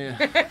trainers? Yeah.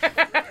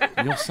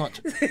 There's so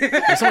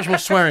much more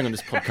swearing on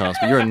this podcast,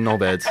 but you're a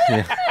knobhead.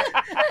 Yeah.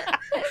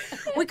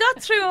 We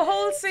got through a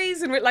whole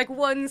season with like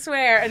one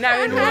swear, and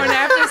now in one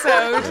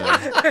episode.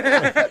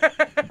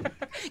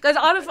 Guys,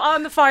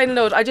 on the final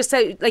note, I just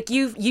say, like,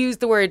 you've used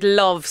the word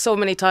love so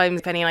many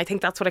times, Penny, and I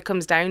think that's what it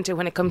comes down to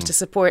when it comes to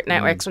support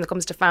networks, when it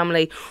comes to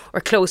family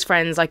or close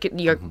friends, like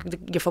your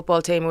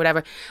football team or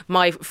whatever.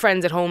 My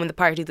friends at home and the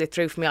party they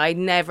threw for me,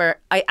 I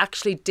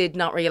actually did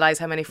not realise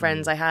how many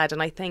friends I had,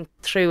 and I think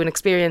through an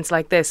experience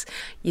like this,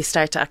 you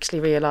start to actually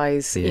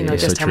realise,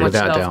 just how much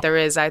love there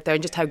is out there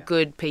and just how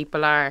good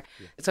people are.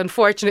 It's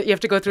unfortunate you have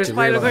to go through a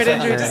spinal cord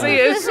injury to see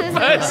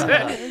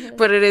it,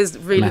 but it is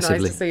really nice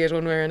to see it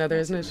one way or another,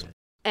 isn't it?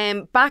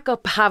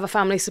 Backup have a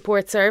family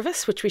support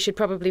service, which we should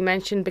probably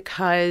mention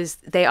because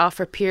they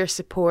offer peer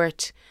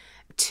support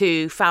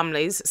to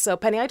families. So,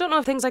 Penny, I don't know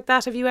if things like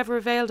that have you ever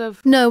availed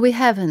of? No, we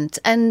haven't.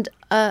 And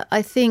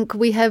I think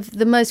we have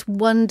the most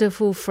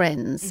wonderful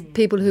friends,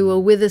 people who were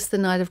with us the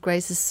night of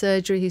Grace's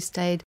surgery, who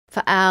stayed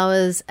for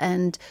hours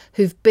and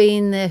who've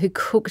been there, who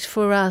cooked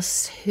for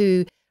us,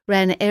 who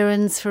ran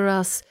errands for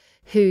us,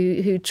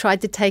 who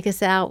tried to take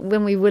us out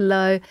when we were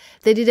low.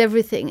 They did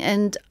everything.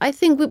 And I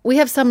think we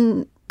have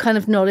some kind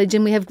of knowledge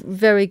and we have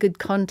very good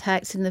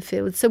contacts in the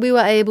field. So we were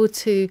able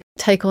to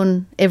take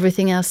on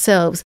everything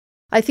ourselves.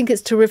 I think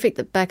it's terrific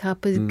that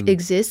Backup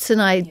exists,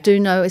 and I do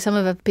know some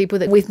of the people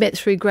that we've met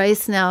through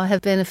Grace now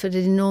have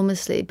benefited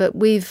enormously, but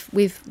we've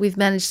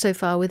managed so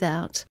far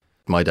without.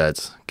 My dad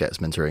gets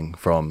mentoring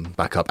from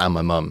Backup and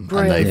my mum,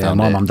 Brilliant. and they found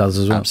my mum does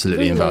as well.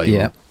 Absolutely invaluable.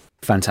 Yeah,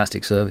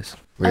 fantastic service.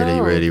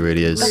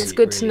 Really is. That's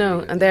good to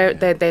know, and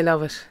they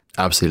love it.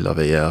 Absolutely love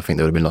it. Yeah, I think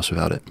they would have been lost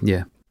without it.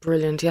 Yeah.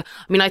 Brilliant, yeah.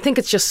 I mean, I think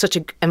it's just such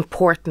an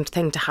important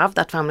thing to have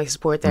that family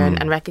support there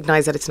and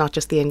recognise that it's not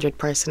just the injured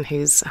person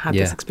who's had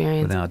this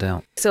experience. Without a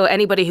doubt. So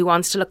anybody who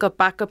wants to look up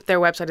Backup, their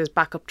website is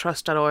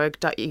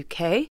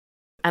backuptrust.org.uk,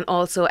 and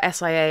also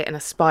SIA and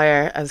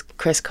Aspire, as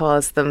Chris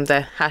calls them,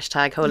 the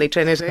hashtag Holy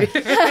Trinity.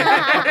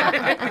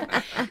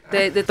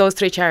 Those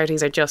three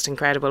charities are just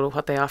incredible with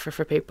what they offer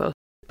for people.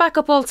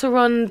 Backup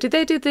also do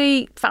they do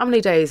the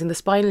family days in the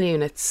spinal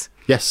units?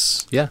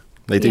 Yes, yeah.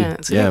 They do. Yeah,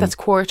 so I think that's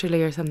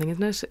quarterly or something,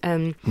 isn't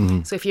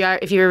it? So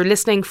if you're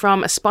listening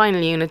from a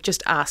spinal unit,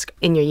 just ask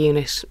in your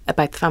unit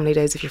about the family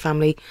days if your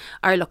family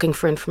are looking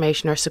for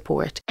information or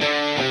support.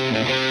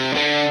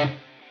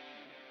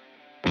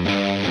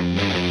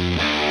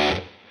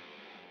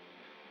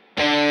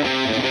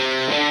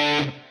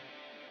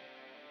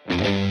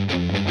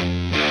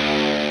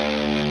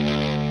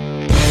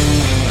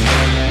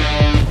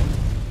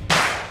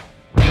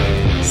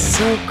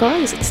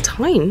 guys, it's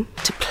time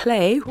to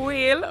play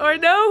Wheel or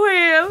No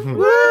Wheel.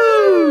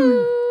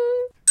 Woo!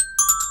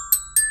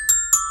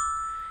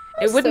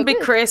 It wouldn't be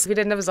good. Chris if he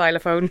didn't have a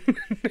xylophone.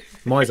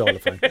 My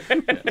xylophone.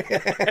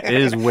 It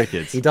is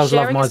wicked. He does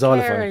Sharing love my is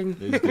xylophone. caring.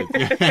 It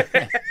is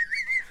good.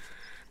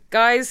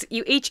 Guys,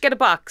 you each get a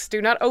box.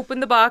 Do not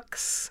open the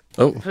box.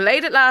 Oh,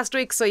 Played it last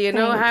week, so you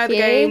know Thank how the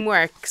you. game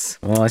works.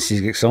 Oh, this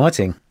is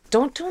exciting.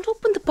 Don't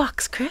open the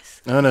box,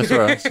 Chris. no, it's all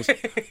right. I was just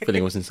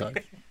feeling what's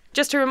inside.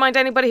 Just to remind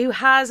anybody who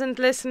hasn't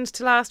listened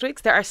to last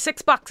week's, there are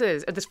 6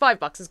 boxes. There's 5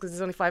 boxes because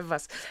there's only 5 of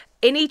us.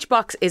 In each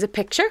box is a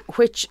picture,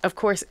 which of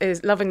course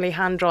is lovingly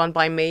hand drawn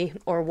by me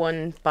or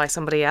one by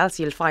somebody else.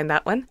 You'll find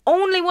that one.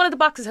 Only one of the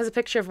boxes has a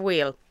picture of a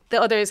wheel.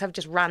 The others have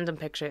just random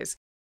pictures.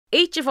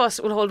 Each of us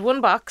will hold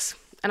one box,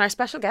 and our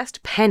special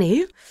guest,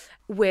 Penny,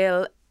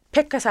 will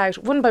pick us out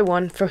one by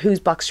one for whose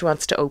box she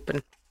wants to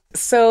open.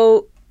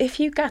 So if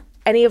you get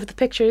any of the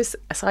pictures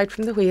aside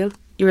from the wheel,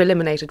 you're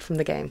eliminated from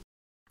the game.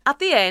 At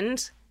the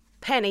end,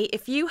 Penny,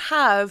 if you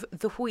have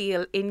the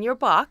wheel in your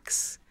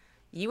box,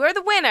 you are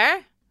the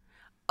winner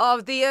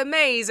of the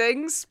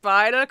amazing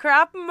Spinal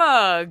Crap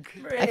mug.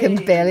 I can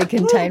barely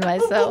contain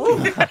myself.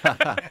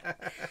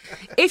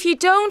 If you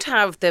don't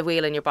have the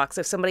wheel in your box,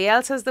 if somebody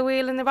else has the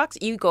wheel in their box,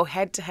 you go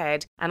head to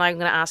head, and I'm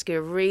going to ask you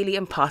a really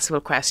impossible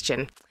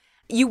question.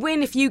 You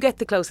win if you get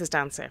the closest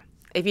answer.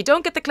 If you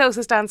don't get the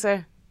closest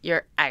answer,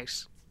 you're out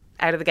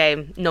of the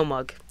game. No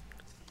mug.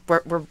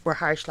 We're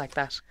harsh like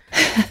that.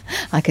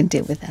 I can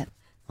deal with that.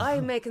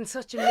 I'm making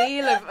such a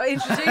meal of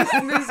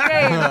introducing this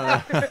game.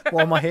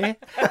 Why am I here?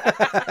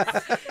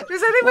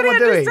 Does anybody What am I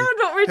doing? understand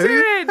what we're Who?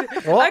 doing?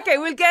 What? Okay,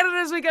 we'll get it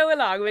as we go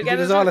along. We'll Get get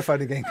a it.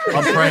 xylophone again.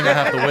 I'm praying I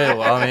have the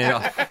wheel. I mean,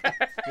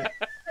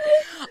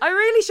 I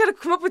really should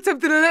have come up with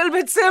something a little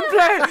bit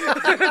simpler.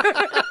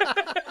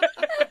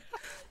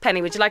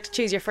 Penny, would you like to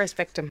choose your first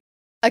victim?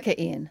 Okay,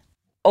 Ian.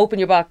 Open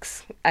your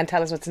box and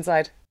tell us what's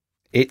inside.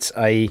 It's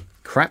a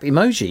crap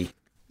emoji.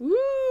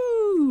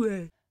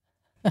 Woo!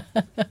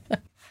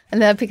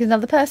 And then I pick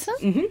another person?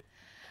 Mm-hmm.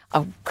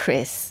 Oh,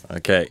 Chris.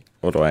 okay,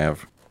 what do I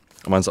have?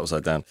 Mine's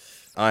upside down.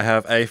 I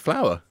have a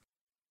flower.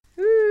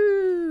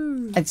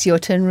 Woo! It's your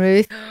turn,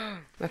 Ruth.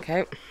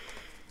 Okay.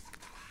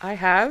 I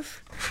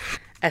have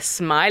a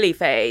smiley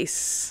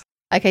face.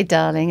 Okay,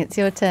 darling, it's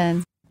your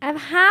turn. I have a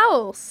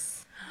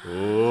house.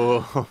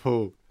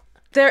 Oh,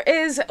 There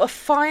is a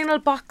final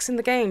box in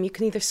the game. You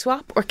can either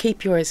swap or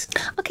keep yours.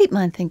 I'll keep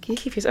mine, thank you.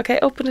 Keep yours. Okay,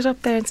 open it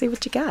up there and see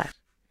what you get.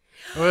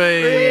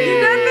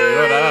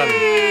 well done.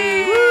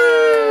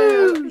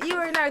 Woo! You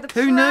are now the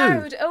Who knew?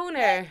 proud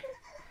owner.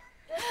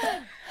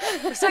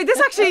 So this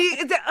actually,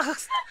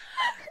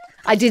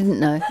 I didn't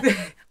know.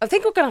 I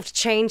think we're gonna have to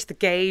change the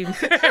game.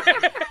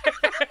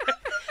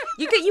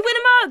 You win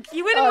a mug.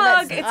 You win a Oh,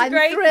 mug. that's- It's I'm a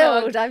great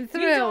thrilled, mug. I'm You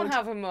thrilled. don't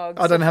have a mug.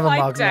 I don't so have a pipe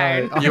mug,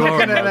 down. no. You're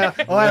a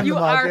mug. I am You the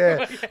mug, are yeah. a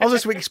mug. I was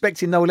just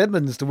expecting Noel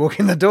Edmonds to walk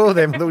in the door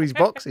then with all these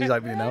boxes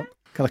opening up.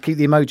 Can I keep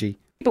the emoji?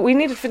 But we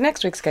need it for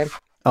next week's game.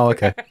 Oh,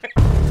 okay.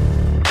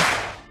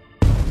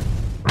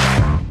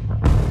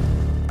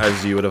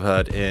 As you would have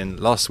heard in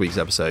last week's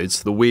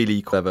episodes, the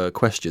Wheelie Clever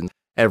question.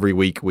 Every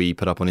week we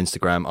put up on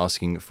Instagram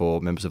asking for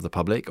members of the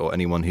public or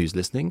anyone who's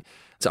listening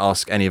to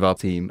ask any of our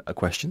team a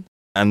question.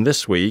 And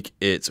this week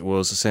it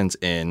was sent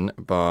in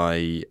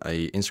by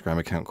a Instagram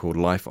account called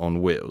Life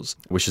on Wheels,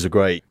 which is a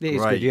great, It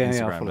is great good. Yeah, I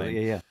Instagram follow it.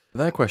 name. Yeah.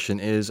 Their question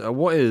is,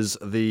 what is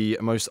the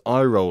most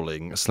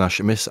eye-rolling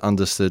 /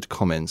 misunderstood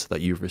comment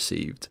that you've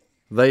received?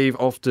 They've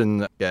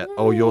often get,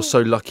 oh, you're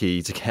so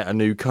lucky to get a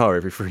new car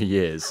every 3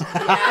 years.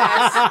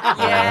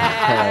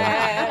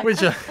 Yeah.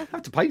 Which, I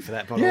have to pay for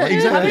that, by the Yeah, way.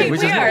 exactly. I mean, Which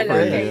we is are not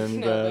free, lucky. and,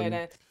 No,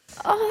 no.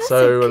 Oh, that's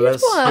so a good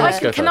let's- one. let's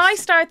go Can first. I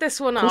start this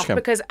one course off? you can.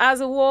 Because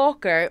as a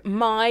walker,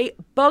 my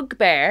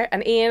bugbear,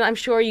 and Ian, I'm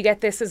sure you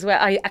get this as well.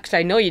 I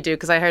know you do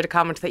because I heard a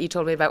comment that you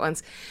told me about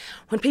once.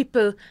 When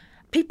people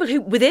who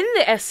within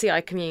the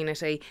SCI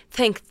community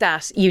think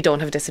that you don't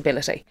have a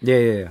disability.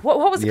 Yeah. What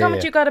was the Yeah,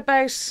 comment yeah. you got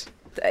about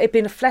it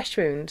being a flesh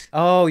wound?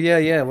 Oh,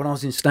 yeah. When I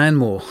was in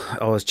Stanmore,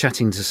 I was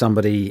chatting to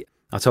somebody.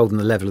 I told them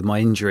the level of my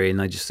injury, and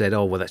they just said,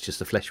 "Oh, well, that's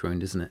just a flesh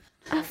wound, isn't it?"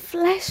 A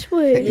flesh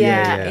wound.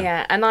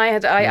 Yeah. And I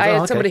had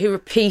okay. somebody who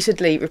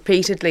repeatedly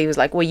was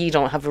like, "Well, you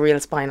don't have a real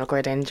spinal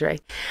cord injury,"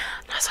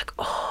 and I was like,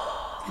 "Oh."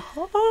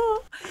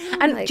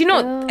 And my do you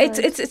know, God.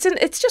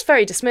 it's just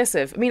very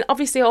dismissive. I mean,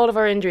 obviously, all of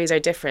our injuries are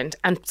different,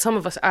 and some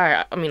of us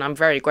are. I mean, I'm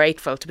very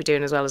grateful to be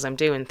doing as well as I'm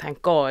doing.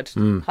 Thank God.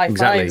 High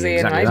exactly, fives, Ian,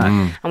 exactly right?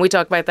 that. And we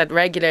talk about that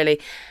regularly.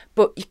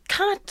 But you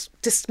can't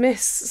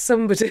dismiss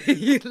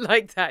somebody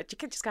like that.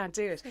 You just can't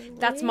do it.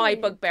 That's my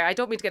bugbear. I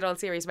don't mean to get all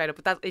serious about it,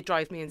 but it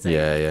drives me insane.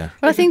 Yeah.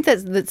 Well, I think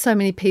that so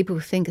many people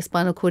think a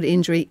spinal cord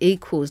injury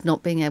equals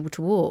not being able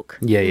to walk.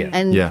 Yeah.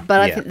 And Yeah.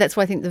 but I Yeah. think that's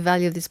why I think the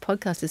value of this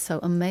podcast is so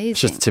amazing. It's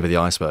just the tip of the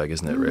iceberg,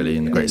 isn't it, really,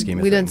 in the great scheme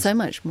of we things? learn so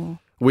much more.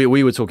 We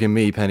were talking,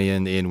 me, Penny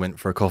and Ian went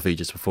for a coffee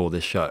just before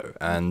this show.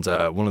 And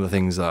one of the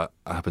things that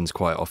happens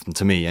quite often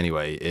to me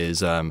anyway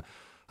is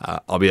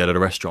I'll be at a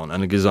restaurant.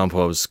 And an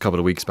example, a couple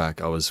of weeks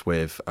back, I was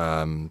with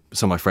some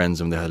of my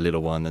friends and they had a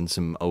little one and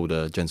some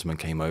older gentleman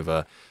came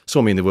over,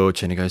 saw me in the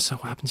wheelchair and he goes, "So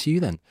what happened to you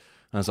then?"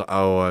 I was like,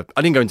 oh,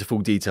 I didn't go into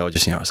full detail.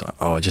 Just, I was like,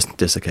 oh, I just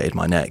dislocated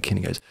my neck. And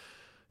he goes,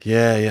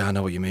 yeah, I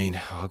know what you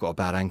mean. Oh, I've got a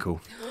bad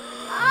ankle.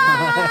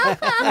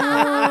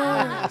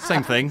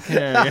 Same thing.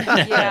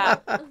 Yeah.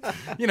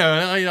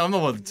 I'm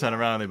not one to turn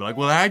around and be like,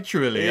 well,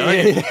 actually,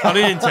 I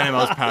didn't tell him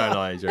I was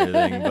paralysed or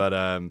anything. But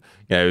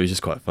it was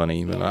just quite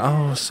funny. But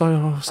like,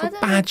 so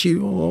bad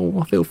you.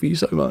 Oh, I feel for you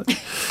so much.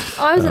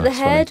 I was at the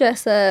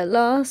hairdresser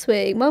last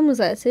week. Mum was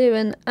there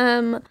too,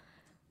 and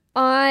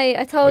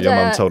I told her.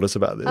 Your mum told us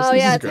about this. Oh,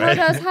 this yeah, I is told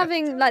her I was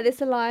having like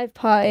this Alive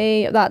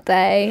party that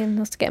day and I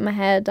was to get my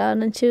hair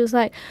done. And she was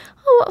like,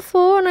 oh, what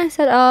for? And I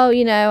said, oh,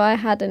 I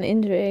had an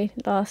injury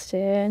last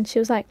year. And she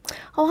was like,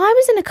 oh, I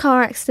was in a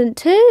car accident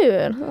too.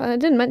 And I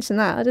didn't mention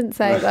that. I didn't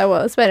say that I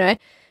was. But anyway,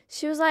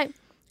 she was like,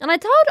 and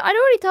I'd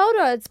already told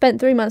her I'd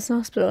spent 3 months in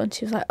hospital. And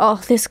she was like,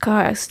 oh, this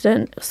car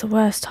accident was the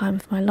worst time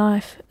of my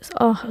life. It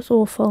was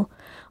awful.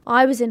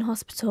 I was in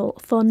hospital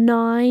for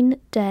 9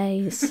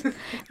 days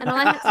and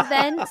I had to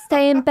then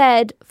stay in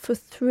bed for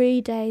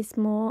 3 days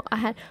more.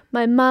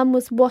 My mum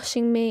was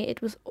washing me.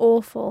 It was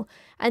awful.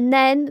 And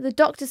then the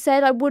doctor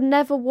said I would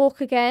never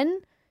walk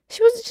again.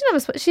 She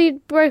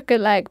broke her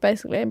leg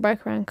basically and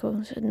broke her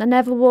ankle. She said, I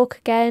never walk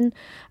again.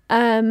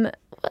 What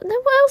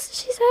else did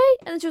she say?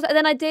 And then she was like,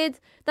 then I did.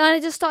 Then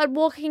I just started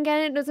walking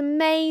again. And it was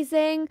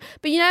amazing.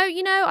 But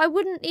I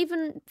wouldn't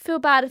even feel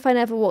bad if I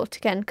never walked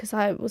again because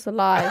I was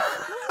alive.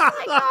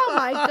 Oh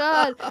my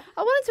God.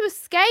 I wanted to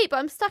escape, but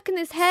I'm stuck in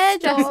this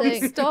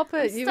hairdressing. Stop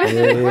it. I'm stuck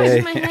in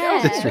brushing my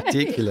hair. It's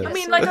ridiculous. I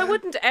mean, I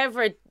wouldn't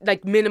ever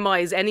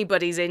minimise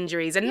anybody's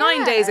injuries, and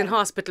 9 days in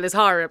hospital is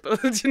horrible.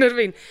 Do you know what I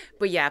mean?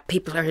 But yeah,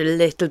 people are a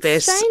little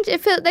bit strange.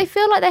 They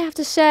feel like they have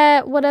to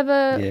share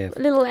whatever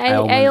little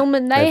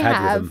ailment they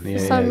have for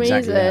some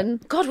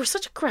reason. God, we're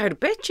such a crowd of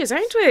bitches,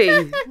 aren't we?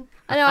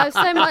 I know, I have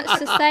so much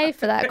to say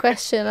for that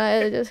question.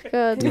 I just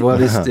God. Well,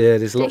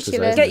 there's lots to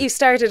say. Get you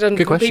started on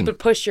people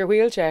push your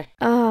wheelchair.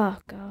 Oh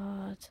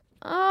God.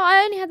 Oh,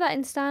 I only had that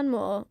in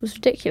Stanmore. It was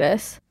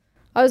ridiculous.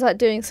 I was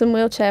doing some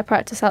wheelchair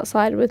practice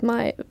outside with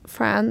my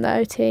Fran, the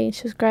OT.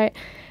 She was great.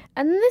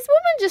 And this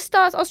woman just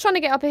starts, I was trying to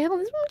get up a hill,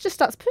 and this woman just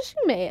starts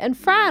pushing me. And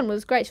Fran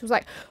was great. She was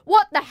like,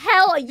 what the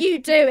hell are you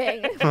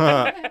doing?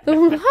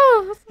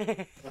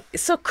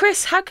 So,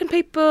 Chris, how can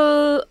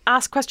people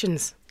ask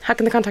questions? How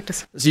can they contact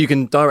us? So you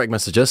can direct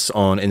message us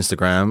on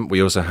Instagram.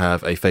 We also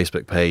have a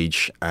Facebook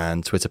page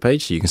and Twitter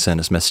page, so you can send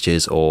us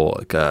messages or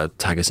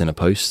tag us in a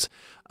post.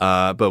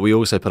 But we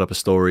also put up a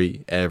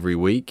story every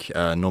week,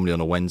 normally on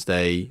a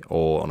Wednesday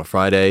or on a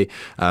Friday.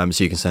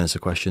 So you can send us a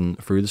question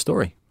through the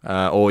story.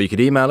 Or you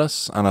could email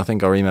us, and I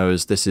think our email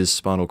is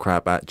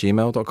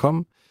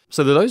thisisspinalcrap@gmail.com.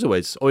 So there are those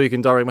ways. Or you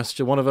can direct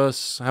message one of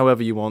us,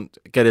 however you want.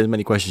 Get as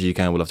many questions as you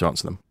can. We'll have to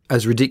answer them.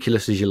 As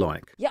ridiculous as you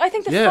like. Yeah, I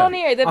think the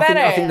funnier, the better.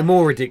 I think the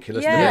more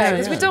ridiculous, the better.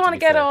 Because we don't want to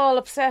get all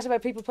upset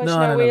about people pushing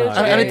our wheelchairs.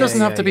 And it doesn't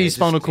have to be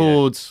spinal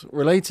cord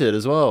related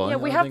as well. Yeah,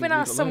 we have been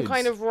asked some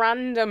kind of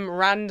random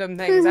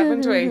things,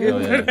 haven't we?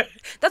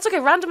 That's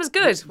okay. Random is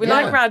good. We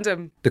like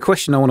random. The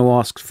question I want to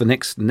ask for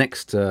next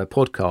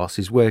podcast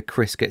is where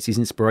Chris gets his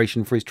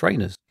inspiration for his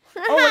trainers.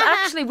 Oh, well,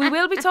 actually, we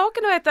will be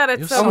talking about that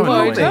at some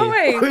point, won't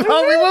we? We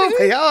will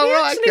be. Oh,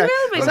 right. We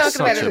will be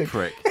talking about it. Such a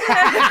prick.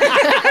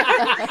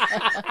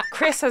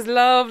 Chris has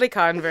lovely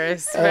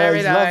Converse.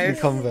 Very nice.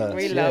 Lovely Converse.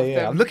 We love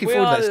them. I'm looking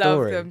forward to that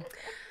story. Them.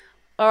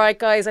 All right,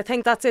 guys, I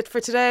think that's it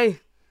for today.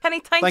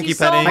 Penny, thank you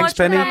so Penny. much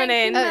for coming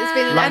in. It's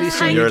been Lovely an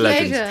seeing you. You're a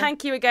legend. pleasure.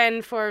 Thank you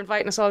again for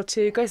inviting us all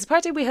to Grace's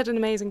party. We had an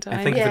amazing time.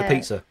 And thank you for the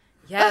pizza.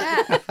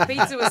 Yeah,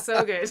 pizza was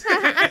so good.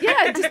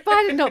 Yeah,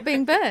 despite it not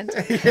being burnt.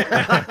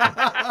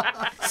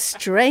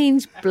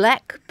 Strange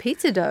black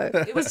pizza dough.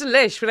 It was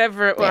delish,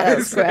 whatever it was. Yeah, that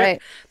was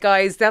great.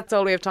 Guys, that's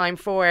all we have time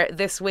for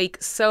this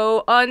week.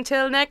 So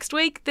until next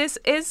week, this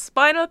is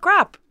Spinal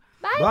Crap.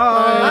 Bye.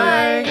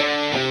 Bye.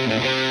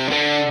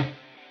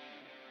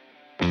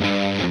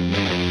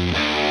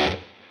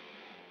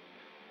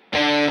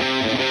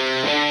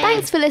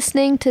 Thanks for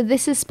listening to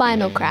This is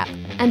Spinal Crap,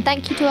 and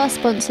thank you to our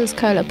sponsors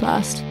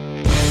Coloplast.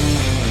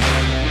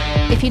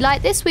 If you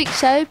like this week's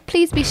show,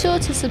 please be sure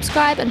to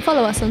subscribe and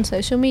follow us on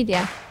social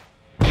media.